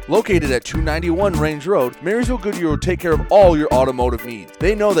Goodyear. Located at 291 Range Road, Marysville Goodyear will take care of all your automotive needs.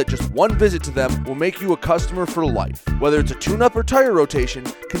 They know that just one visit to them will make you a customer for life. Whether it's a tune-up or tire rotation,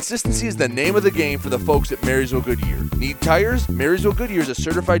 consistency is the name of the game for the folks at Marysville Goodyear. Need tires? Marysville Goodyear is a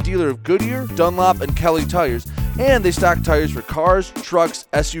certified dealer of Goodyear, Dunlop, and Kelly tires, and they stock tires for cars, trucks,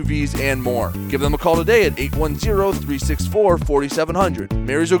 SUVs, and more. Give them a call today at 810-364-4700.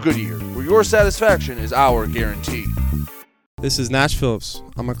 Marysville Goodyear, where your satisfaction is our guarantee. This is Nash Phillips.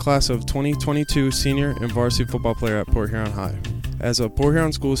 I'm a class of 2022 senior and varsity football player at Port Huron High. As a Port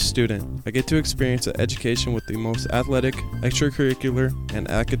Huron Schools student, I get to experience an education with the most athletic, extracurricular, and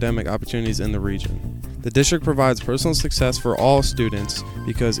academic opportunities in the region. The district provides personal success for all students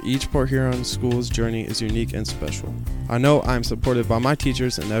because each Port Huron Schools journey is unique and special. I know I am supported by my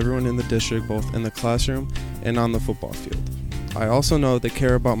teachers and everyone in the district, both in the classroom and on the football field. I also know they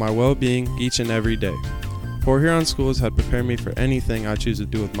care about my well-being each and every day. Port Huron Schools had prepared me for anything I choose to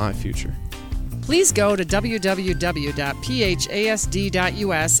do with my future. Please go to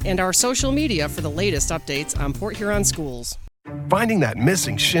www.phasd.us and our social media for the latest updates on Port Huron Schools. Finding that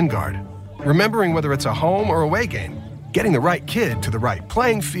missing shin guard, remembering whether it's a home or away game, getting the right kid to the right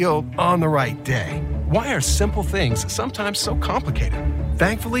playing field on the right day. Why are simple things sometimes so complicated?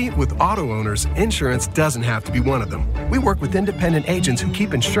 Thankfully, with auto owners, insurance doesn't have to be one of them. We work with independent agents who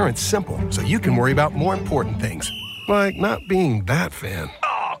keep insurance simple so you can worry about more important things, like not being that fan.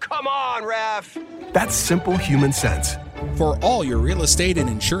 Oh, come on, ref! That's simple human sense. For all your real estate and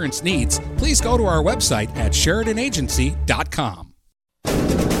insurance needs, please go to our website at SheridanAgency.com.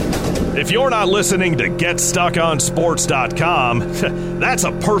 If you're not listening to GetStuckOnSports.com, that's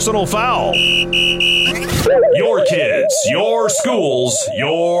a personal foul. Your kids, your schools,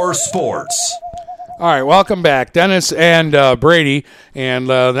 your sports. All right, welcome back, Dennis and Brady. And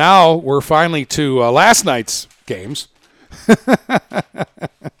now we're finally to last night's games.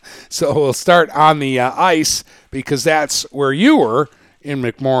 So we'll start on the ice because that's where you were in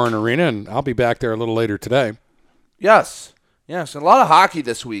McMorran Arena, and I'll be back there a little later today. Yes, and a lot of hockey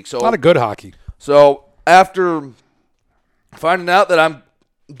this week. So a lot of good hockey. So after finding out that I'm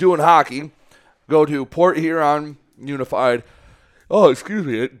doing hockey, go to Port Huron Unified.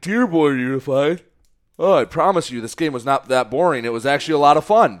 Dearborn Unified. Oh, I promise you, this game was not that boring. It was actually a lot of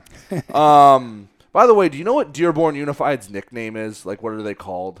fun. By the way, do you know what Dearborn Unified's nickname is? Like, what are they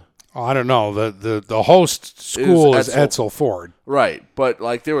called? Oh, I don't know. The host school is Edsel Ford. Right, but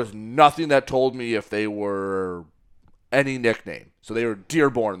like there was nothing that told me if they were any nickname. So they were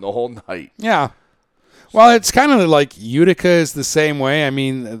Dearborn the whole night. Yeah. Well, it's kind of like Utica is the same way. I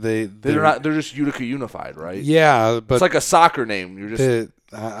mean, they're just Utica Unified, right? Yeah, but it's like a soccer name. You're just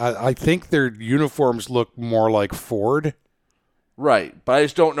I think their uniforms look more like Ford. Right, but I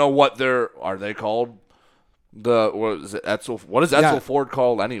just don't know what are they called? What is Edsel Ford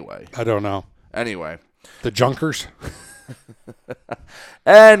called anyway? I don't know. Anyway. The Junkers?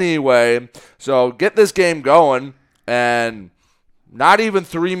 Anyway, so get this game going, and not even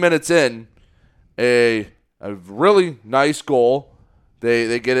 3 minutes in, a really nice goal.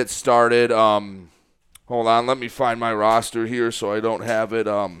 They get it started. Hold on, let me find my roster here so I don't have it.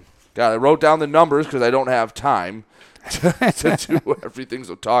 I wrote down the numbers because I don't have time to do everything,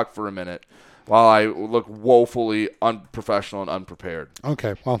 so talk for a minute while I look woefully unprofessional and unprepared.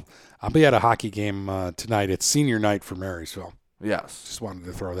 Okay, well, I'll be at a hockey game tonight. It's senior night for Marysville. Yes. Just wanted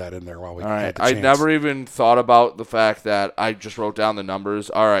to throw that in there while we All had right. the chance. I never even thought about the fact that I just wrote down the numbers.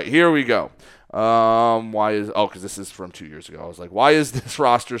 All right, here we go. Because this is from 2 years ago. I was like, why is this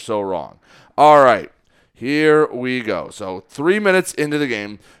roster so wrong? All right, here we go. So 3 minutes into the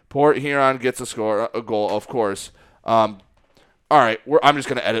game, Port Huron gets a goal, of course. All right, I'm just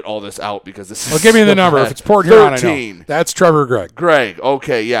going to edit all this out because this is... Well, give me the number. If it's Port Huron, 13. I know. That's Trevor Gregg. Gregg,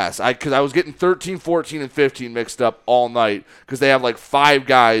 okay, yes. Because I was getting 13, 14, and 15 mixed up all night because they have like 5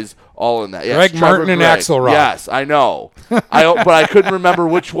 guys all in that. Yes, Greg Trevor Martin and Gregg. Axelrod. Yes, I know. But I couldn't remember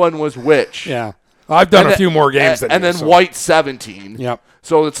which one was which. Yeah. I've done a few more games than you. And then White 17. Yep.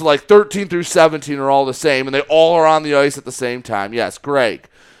 So it's like 13 through 17 are all the same, and they all are on the ice at the same time. Yes, Gregg.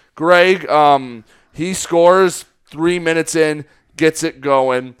 Gregg, he scores 3 minutes in, gets it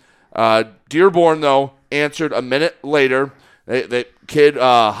going. Dearborn, though, answered a minute later. The kid,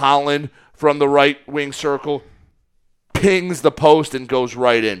 Holland, from the right wing circle, pings the post and goes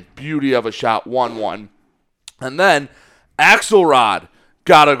right in. Beauty of a shot, 1-1. And then Axelrod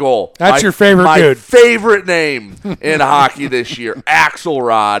got a goal. That's your favorite dude. My favorite name in hockey this year,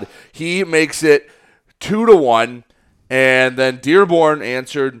 Axelrod. He makes it 2-1, and then Dearborn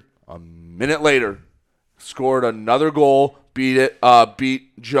answered a minute later, scored another goal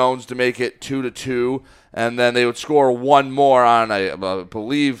beat Jones to make it 2-2, and then they would score one more on, I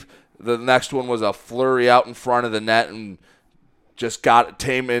believe the next one was a flurry out in front of the net, and just got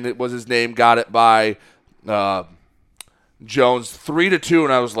Taman, it was his name, got it by Jones 3-2,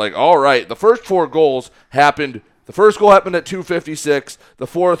 and I was like, all right. The first four goals happened. The first goal happened at 2:56. The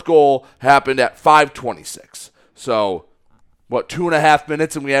fourth goal happened at 5:26. So, 2.5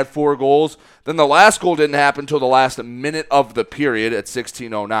 minutes, and we had 4 goals. Then the last goal didn't happen until the last minute of the period at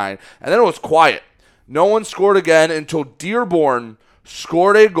 16:09, and then it was quiet. No one scored again until Dearborn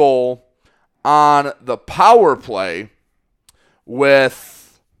scored a goal on the power play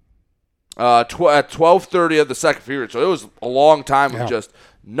with at 12:30 of the second period. So it was a long time of just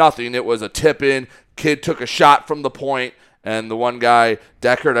nothing. It was a tip-in. Kid took a shot from the point, and the one guy,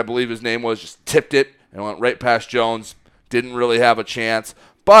 Deckard, I believe his name was, just tipped it and went right past Jones. Didn't really have a chance.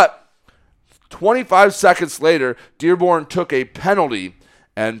 But 25 seconds later, Dearborn took a penalty,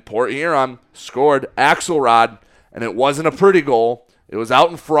 and Port Huron scored Axelrod, and it wasn't a pretty goal. It was out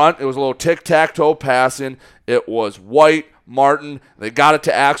in front. It was a little tic-tac-toe passing. It was White, Martin. They got it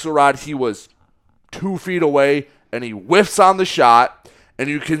to Axelrod. He was 2 feet away, and he whiffs on the shot, and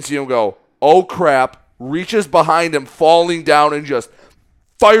you can see him go, oh, crap, reaches behind him, falling down, and just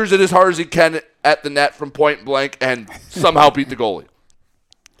fires it as hard as he can at the net from point blank and somehow beat the goalie.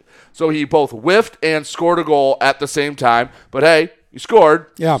 So he both whiffed and scored a goal at the same time. But, hey, you scored,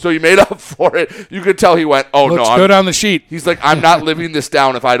 so you made up for it. You could tell he went, oh, Looks no. good on the sheet. He's like, I'm not living this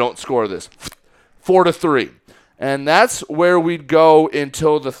down if I don't score this. 4-3. And that's where we'd go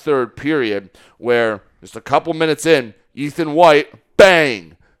until the third period, where just a couple minutes in, Ethan White,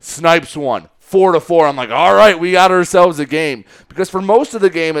 bang, snipes one. 4-4. I'm like, all right, we got ourselves a game. Because for most of the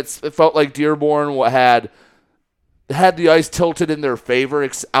game, it felt like Dearborn had the ice tilted in their favor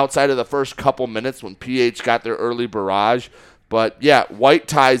outside of the first couple minutes when PH got their early barrage. But, yeah, White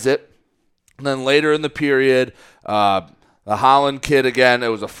ties it. And then later in the period, the Holland kid, again, it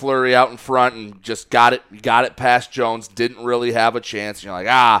was a flurry out in front and just got it past Jones. Didn't really have a chance. And you're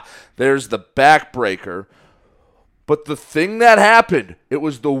like, there's the backbreaker. But the thing that happened, it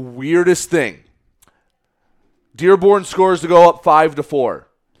was the weirdest thing. Dearborn scores to go up 5-4.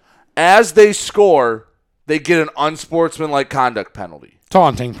 As they score, they get an unsportsmanlike conduct penalty.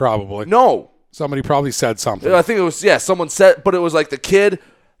 Taunting, probably. No. Somebody probably said something. I think it was, someone said, but it was like the kid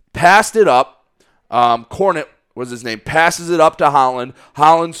passed it up. Cornett was his name. Passes it up to Holland.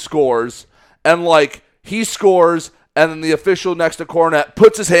 Holland scores. And, he scores, and then the official next to Cornett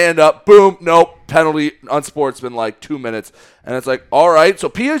puts his hand up. Boom. Nope. Penalty. Unsportsmanlike. 2 minutes. And it's like, all right. So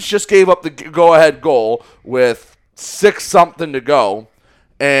PH just gave up the go-ahead goal with 6-something to go.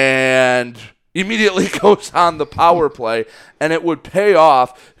 And immediately goes on the power play. And it would pay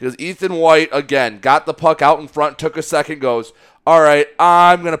off because Ethan White, again, got the puck out in front, took a second, goes, all right,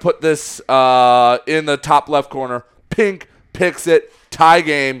 I'm going to put this in the top left corner. Pink picks it. Tie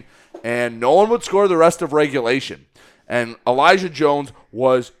game. And no one would score the rest of regulation. And Elijah Jones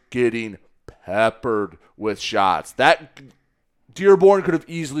was getting peppered with shots. That Dearborn could have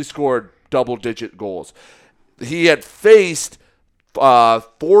easily scored double-digit goals. He had faced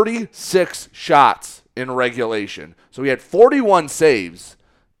 46 shots in regulation. So he had 41 saves.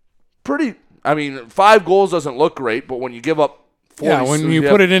 5 goals doesn't look great, but when you give up 40... Yeah, when you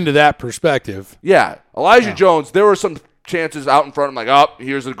put it into that perspective. Yeah. Elijah Jones, there were some chances out in front. I'm like,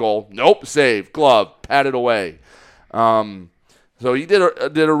 here's a goal. Nope, save, glove, patted away. So he did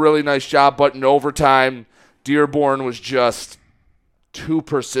a really nice job, but in overtime, Dearborn was just too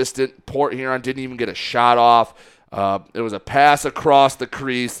persistent. Port Huron didn't even get a shot off. It was a pass across the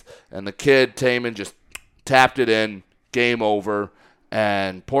crease, and the kid, Taman, just tapped it in. Game over.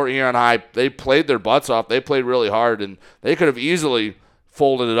 And Port Huron High, they played their butts off. They played really hard, and they could have easily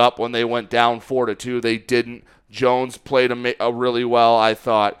folded it up when they went down 4-2. They didn't. Jones played really well, I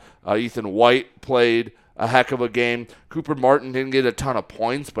thought. Ethan White played a heck of a game. Cooper Martin didn't get a ton of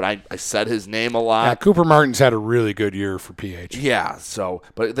points, but I said his name a lot. Yeah, Cooper Martin's had a really good year for PH. Yeah,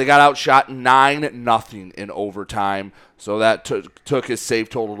 but they got outshot 9-0 in overtime, so that took his save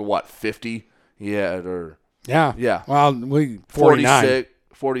total to 50? Yeah. Well, 49.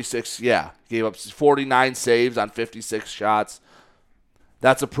 46, yeah. Gave up 49 saves on 56 shots.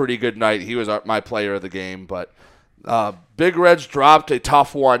 That's a pretty good night. He was my player of the game, but Big Reds dropped a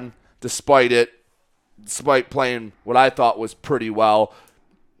tough one despite playing what I thought was pretty well.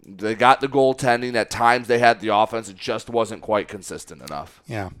 They got the goaltending. At times they had the offense. It just wasn't quite consistent enough.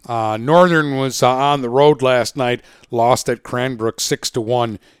 Yeah. Northern was on the road last night, lost at Cranbrook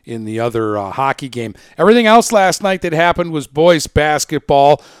 6-1 in the other hockey game. Everything else last night that happened was boys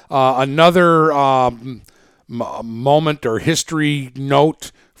basketball. Another moment or history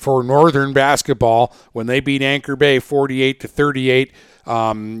note for Northern basketball when they beat Anchor Bay 48-38.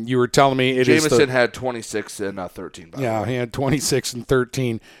 You were telling me Jamison had 26 and 13. Yeah, he had 26 and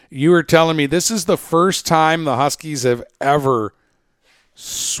 13. You were telling me this is the first time the Huskies have ever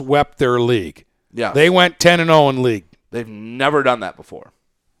swept their league. Yeah, they went 10-0 in league. They've never done that before.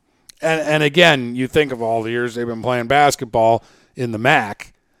 And again, you think of all the years they've been playing basketball in the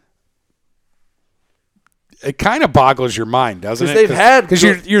MAC. It kind of boggles your mind, doesn't it? Because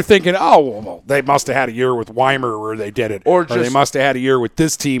you're thinking, well, they must have had a year with Weimer where they did it, or they must have had a year with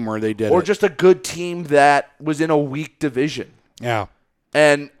this team where they did it, or just a good team that was in a weak division. Yeah,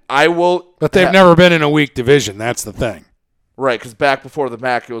 and but they've never been in a weak division. That's the thing, right? Because back before the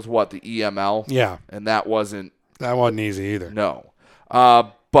MAC, it was the EML. Yeah, and that wasn't easy either. No,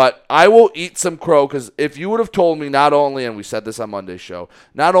 but I will eat some crow because if you would have told me not only, and we said this on Monday's show,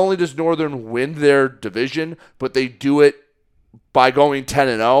 not only does Northern win their division, but they do it by going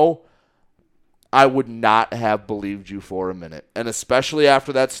 10-0, I would not have believed you for a minute. And especially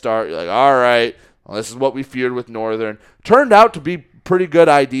after that start, you're like, all right, well, this is what we feared with Northern. Turned out to be a pretty good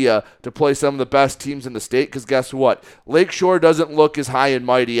idea to play some of the best teams in the state because guess what? Lakeshore doesn't look as high and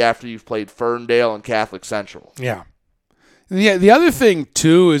mighty after you've played Ferndale and Catholic Central. Yeah. Yeah, the other thing,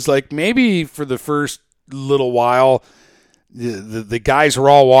 too, is maybe for the first little while, the guys were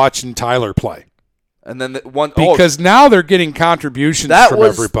all watching Tyler play. And then because now they're getting contributions from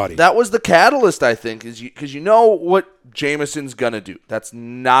everybody. That was the catalyst, I think, because you know what Jamison's going to do. That's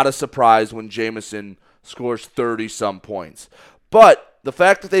not a surprise when Jamison scores 30-some points. But the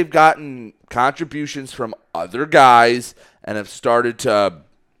fact that they've gotten contributions from other guys and have started to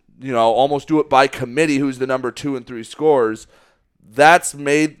almost do it by committee, who's the number 2 and 3 scorers, that's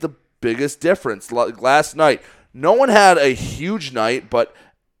made the biggest difference. Last night, no one had a huge night, but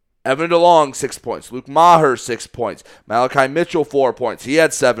Evan DeLong, 6 points. Luke Maher, 6 points. Malachi Mitchell, 4 points. He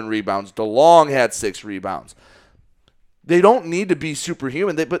had 7 rebounds. DeLong had 6 rebounds. They don't need to be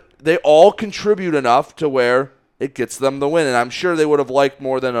superhuman, but they all contribute enough to where it gets them the win. And I'm sure they would have liked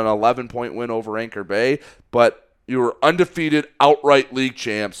more than an 11-point win over Anchor Bay, but you were undefeated, outright league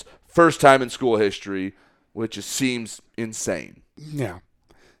champs, first time in school history, which just seems insane. Yeah.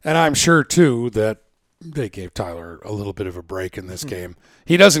 And I'm sure, too, that they gave Tyler a little bit of a break in this game.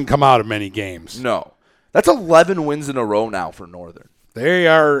 He doesn't come out of many games. No. That's 11 wins in a row now for Northern.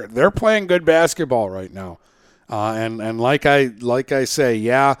 They're playing good basketball right now. And like I say,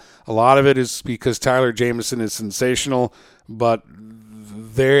 yeah, a lot of it is because Tyler Jamison is sensational, but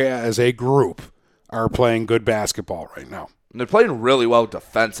they, as a group, are playing good basketball right now. And they're playing really well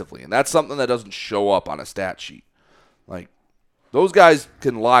defensively, and that's something that doesn't show up on a stat sheet. Those guys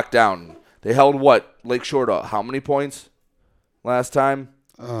can lock down. They held Lakeshore to how many points last time?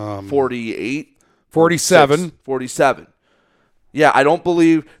 48? 47. 47. Yeah, I don't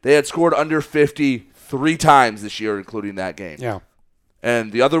believe they had scored under 50 3 times this year, including that game. Yeah.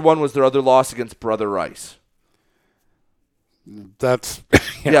 And the other one was their other loss against Brother Rice. That's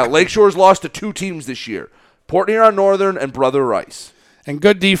yeah. Lakeshore's lost to 2 teams this year: Port Huron Northern and Brother Rice. And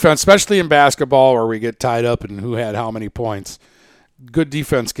good defense, especially in basketball, where we get tied up in who had how many points. Good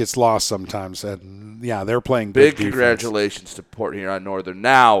defense gets lost sometimes, and yeah, they're playing good defense. Big congratulations to Port Huron Northern.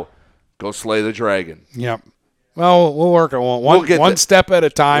 Now, go slay the dragon. Yep. Well, we'll work on one step at a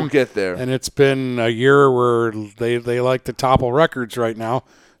time. We'll get there. And it's been a year where they like to topple records right now.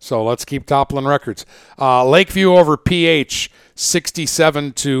 So let's keep toppling records. Lakeview over PH,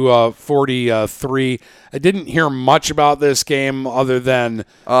 67-43. I didn't hear much about this game other than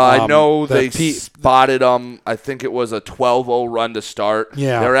I know they spotted them. I think it was a 12-0 run to start.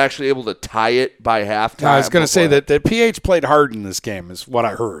 Yeah. They were actually able to tie it by halftime. I was going to say that PH played hard in this game is what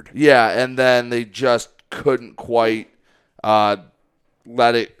I heard. Yeah, and then they just couldn't quite let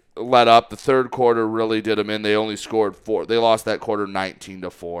up. The third quarter really did them in. They only scored 4. They lost that quarter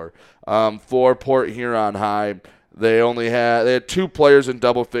 19-4. For Port Huron High, they had 2 players in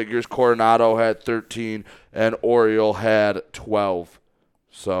double figures. Coronado had 13 and Oriole had 12.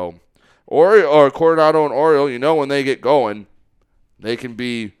 So Coronado and Oriole, when they get going, they can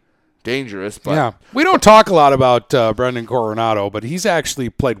be dangerous. But yeah, we don't talk a lot about Brendan Coronado, but he's actually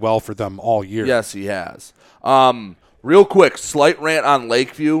played well for them all year. Yes, he has. Real quick, slight rant on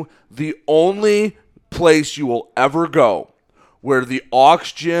Lakeview. The only place you will ever go where the Aux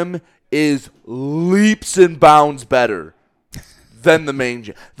Gym is leaps and bounds better than the main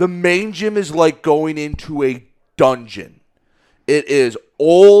gym. The main gym is like going into a dungeon. It is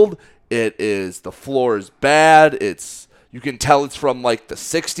old. The floor is bad. You can tell it's from the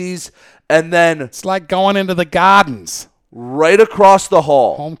 60s. And then it's like going into the Gardens. Right across the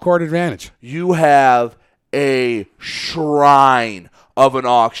hall. Home court advantage. You have a shrine of an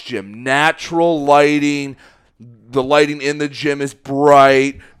aux gym. Natural lighting. The lighting in the gym is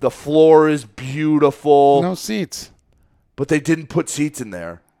bright. The floor is beautiful. No seats. But they didn't put seats in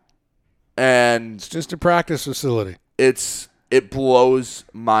there. And it's just a practice facility. It blows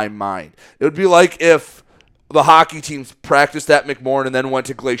my mind. It would be like if the hockey teams practiced at McMorran and then went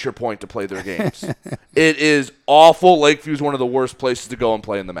to Glacier Point to play their games. It is awful. Lakeview is one of the worst places to go and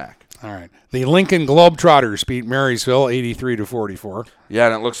play in the MAC. All right. The Lincoln Globetrotters beat Marysville 83-44. Yeah,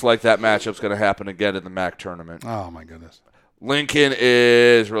 and it looks like that matchup's going to happen again in the MAC tournament. Oh, my goodness. Lincoln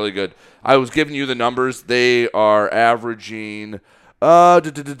is really good. I was giving you the numbers. They are averaging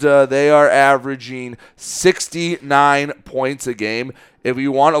 69 points a game. If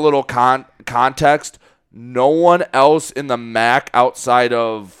you want a little context, no one else in the MAC outside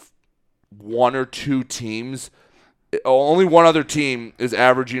of one or two teams, only one other team is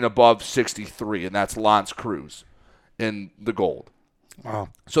averaging above 63, and that's L'Anse Creuse in the gold. Wow.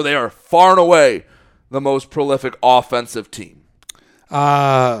 So they are far and away the most prolific offensive team.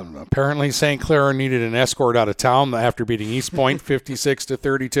 Apparently St. Clair needed an escort out of town after beating East Point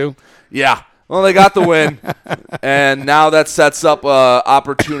 56-32. Yeah. Well, they got the win, and now that sets up an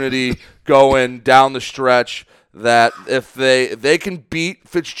opportunity going down the stretch that if they can beat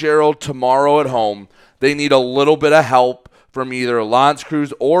Fitzgerald tomorrow at home, they need a little bit of help from either L'Anse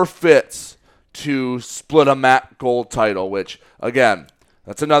Creuse or Fitz to split a MAC gold title, which, again,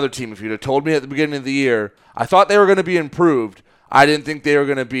 that's another team. If you'd have told me at the beginning of the year, I thought they were going to be improved. I didn't think they were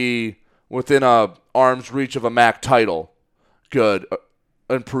going to be within a arm's reach of a MAC title. Good.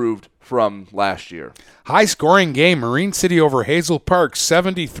 Improved from last year. High-scoring game. Marine City over Hazel Park,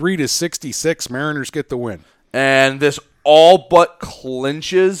 73-66. Mariners get the win. And this all but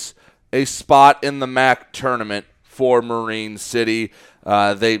clinches a spot in the MAC tournament for Marine City.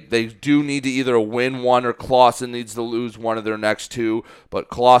 They do need to either win one or Clawson needs to lose one of their next two. But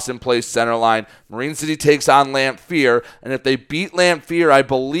Clawson plays center line. Marine City takes on Lamphere. And if they beat Lamphere, I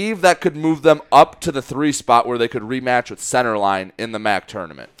believe that could move them up to the 3 spot where they could rematch with center line in the MAC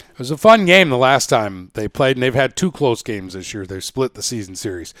tournament. It was a fun game the last time they played, and they've had 2 close games this year. They've split the season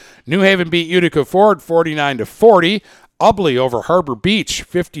series. New Haven beat Utica Ford 49-40. Ubley over Harbor Beach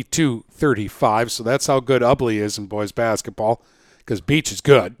 52-35. So that's how good Ubley is in boys basketball, because Beach is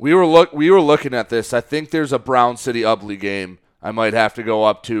good. We were looking at this. I think there's a Brown City Ubley game I might have to go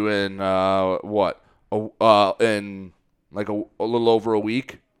up to in in like a little over a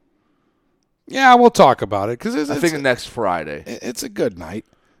week. Yeah, we'll talk about it because I think next Friday. It's a good night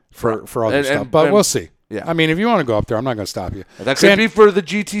for other stuff, but we'll see. Yeah. I mean, if you want to go up there, I'm not going to stop you. That could be for the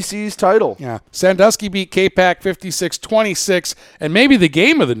GTC's title. Yeah. Sandusky beat K-Pac 56-26, and maybe the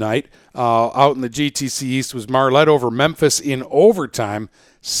game of the night out in the GTC East was Marlette over Memphis in overtime,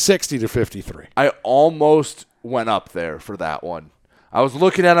 60-53. I almost went up there for that one. I was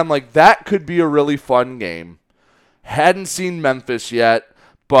looking at it, I'm like, that could be a really fun game. Hadn't seen Memphis yet,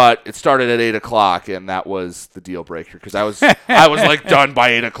 but it started at 8 o'clock, and that was the deal breaker because I was like done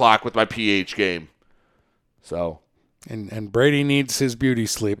by 8 o'clock with my PH game. So, and Brady needs his beauty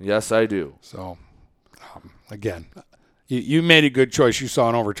sleep. Yes, I do. So, again, you made a good choice. You saw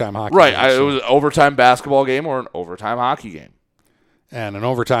an overtime hockey game. Right. It was an overtime basketball game or an overtime hockey game. And an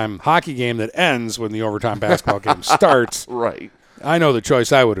overtime hockey game that ends when the overtime basketball game starts. Right. I know the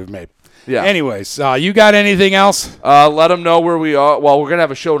choice I would have made. Yeah. Anyways, you got anything else? Let them know where we are. Well, we're going to have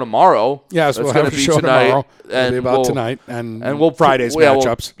a show tomorrow. Yes, we'll have a show tomorrow. It'll be about tonight and we'll Friday's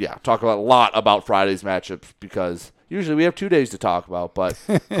matchups. We'll talk about a lot about Friday's matchups because usually we have 2 days to talk about. But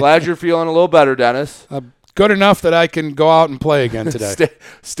glad you're feeling a little better, Dennis. Good enough that I can go out and play again today.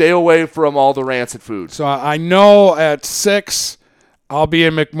 Stay away from all the rancid food. So I know at 6 I'll be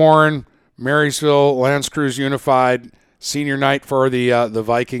in McMorran, Marysville, L'Anse Creuse Unified, senior night for the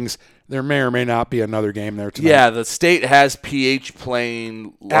Vikings. There may or may not be another game there tonight. Yeah, the state has PH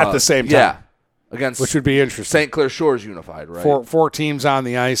playing at the same time. Yeah, against which would be interesting. St. Clair Shores Unified, right? Four teams on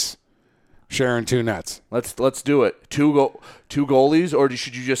the ice, sharing 2 nets. Let's do it. Two goalies, or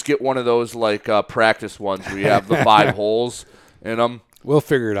should you just get one of those like practice ones where you have the 5 holes in them? We'll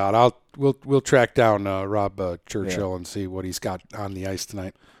figure it out. We'll track down Rob Churchill and see what he's got on the ice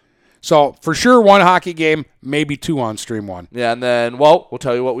tonight. So, for sure, 1 hockey game, maybe 2 on Stream 1. Yeah, and then, we'll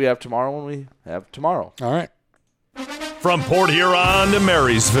tell you what we have tomorrow when we have tomorrow. All right. From Port Huron to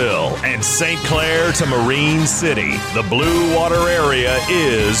Marysville and St. Clair to Marine City, the Blue Water area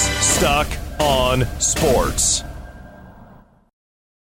is Stuck on Sports.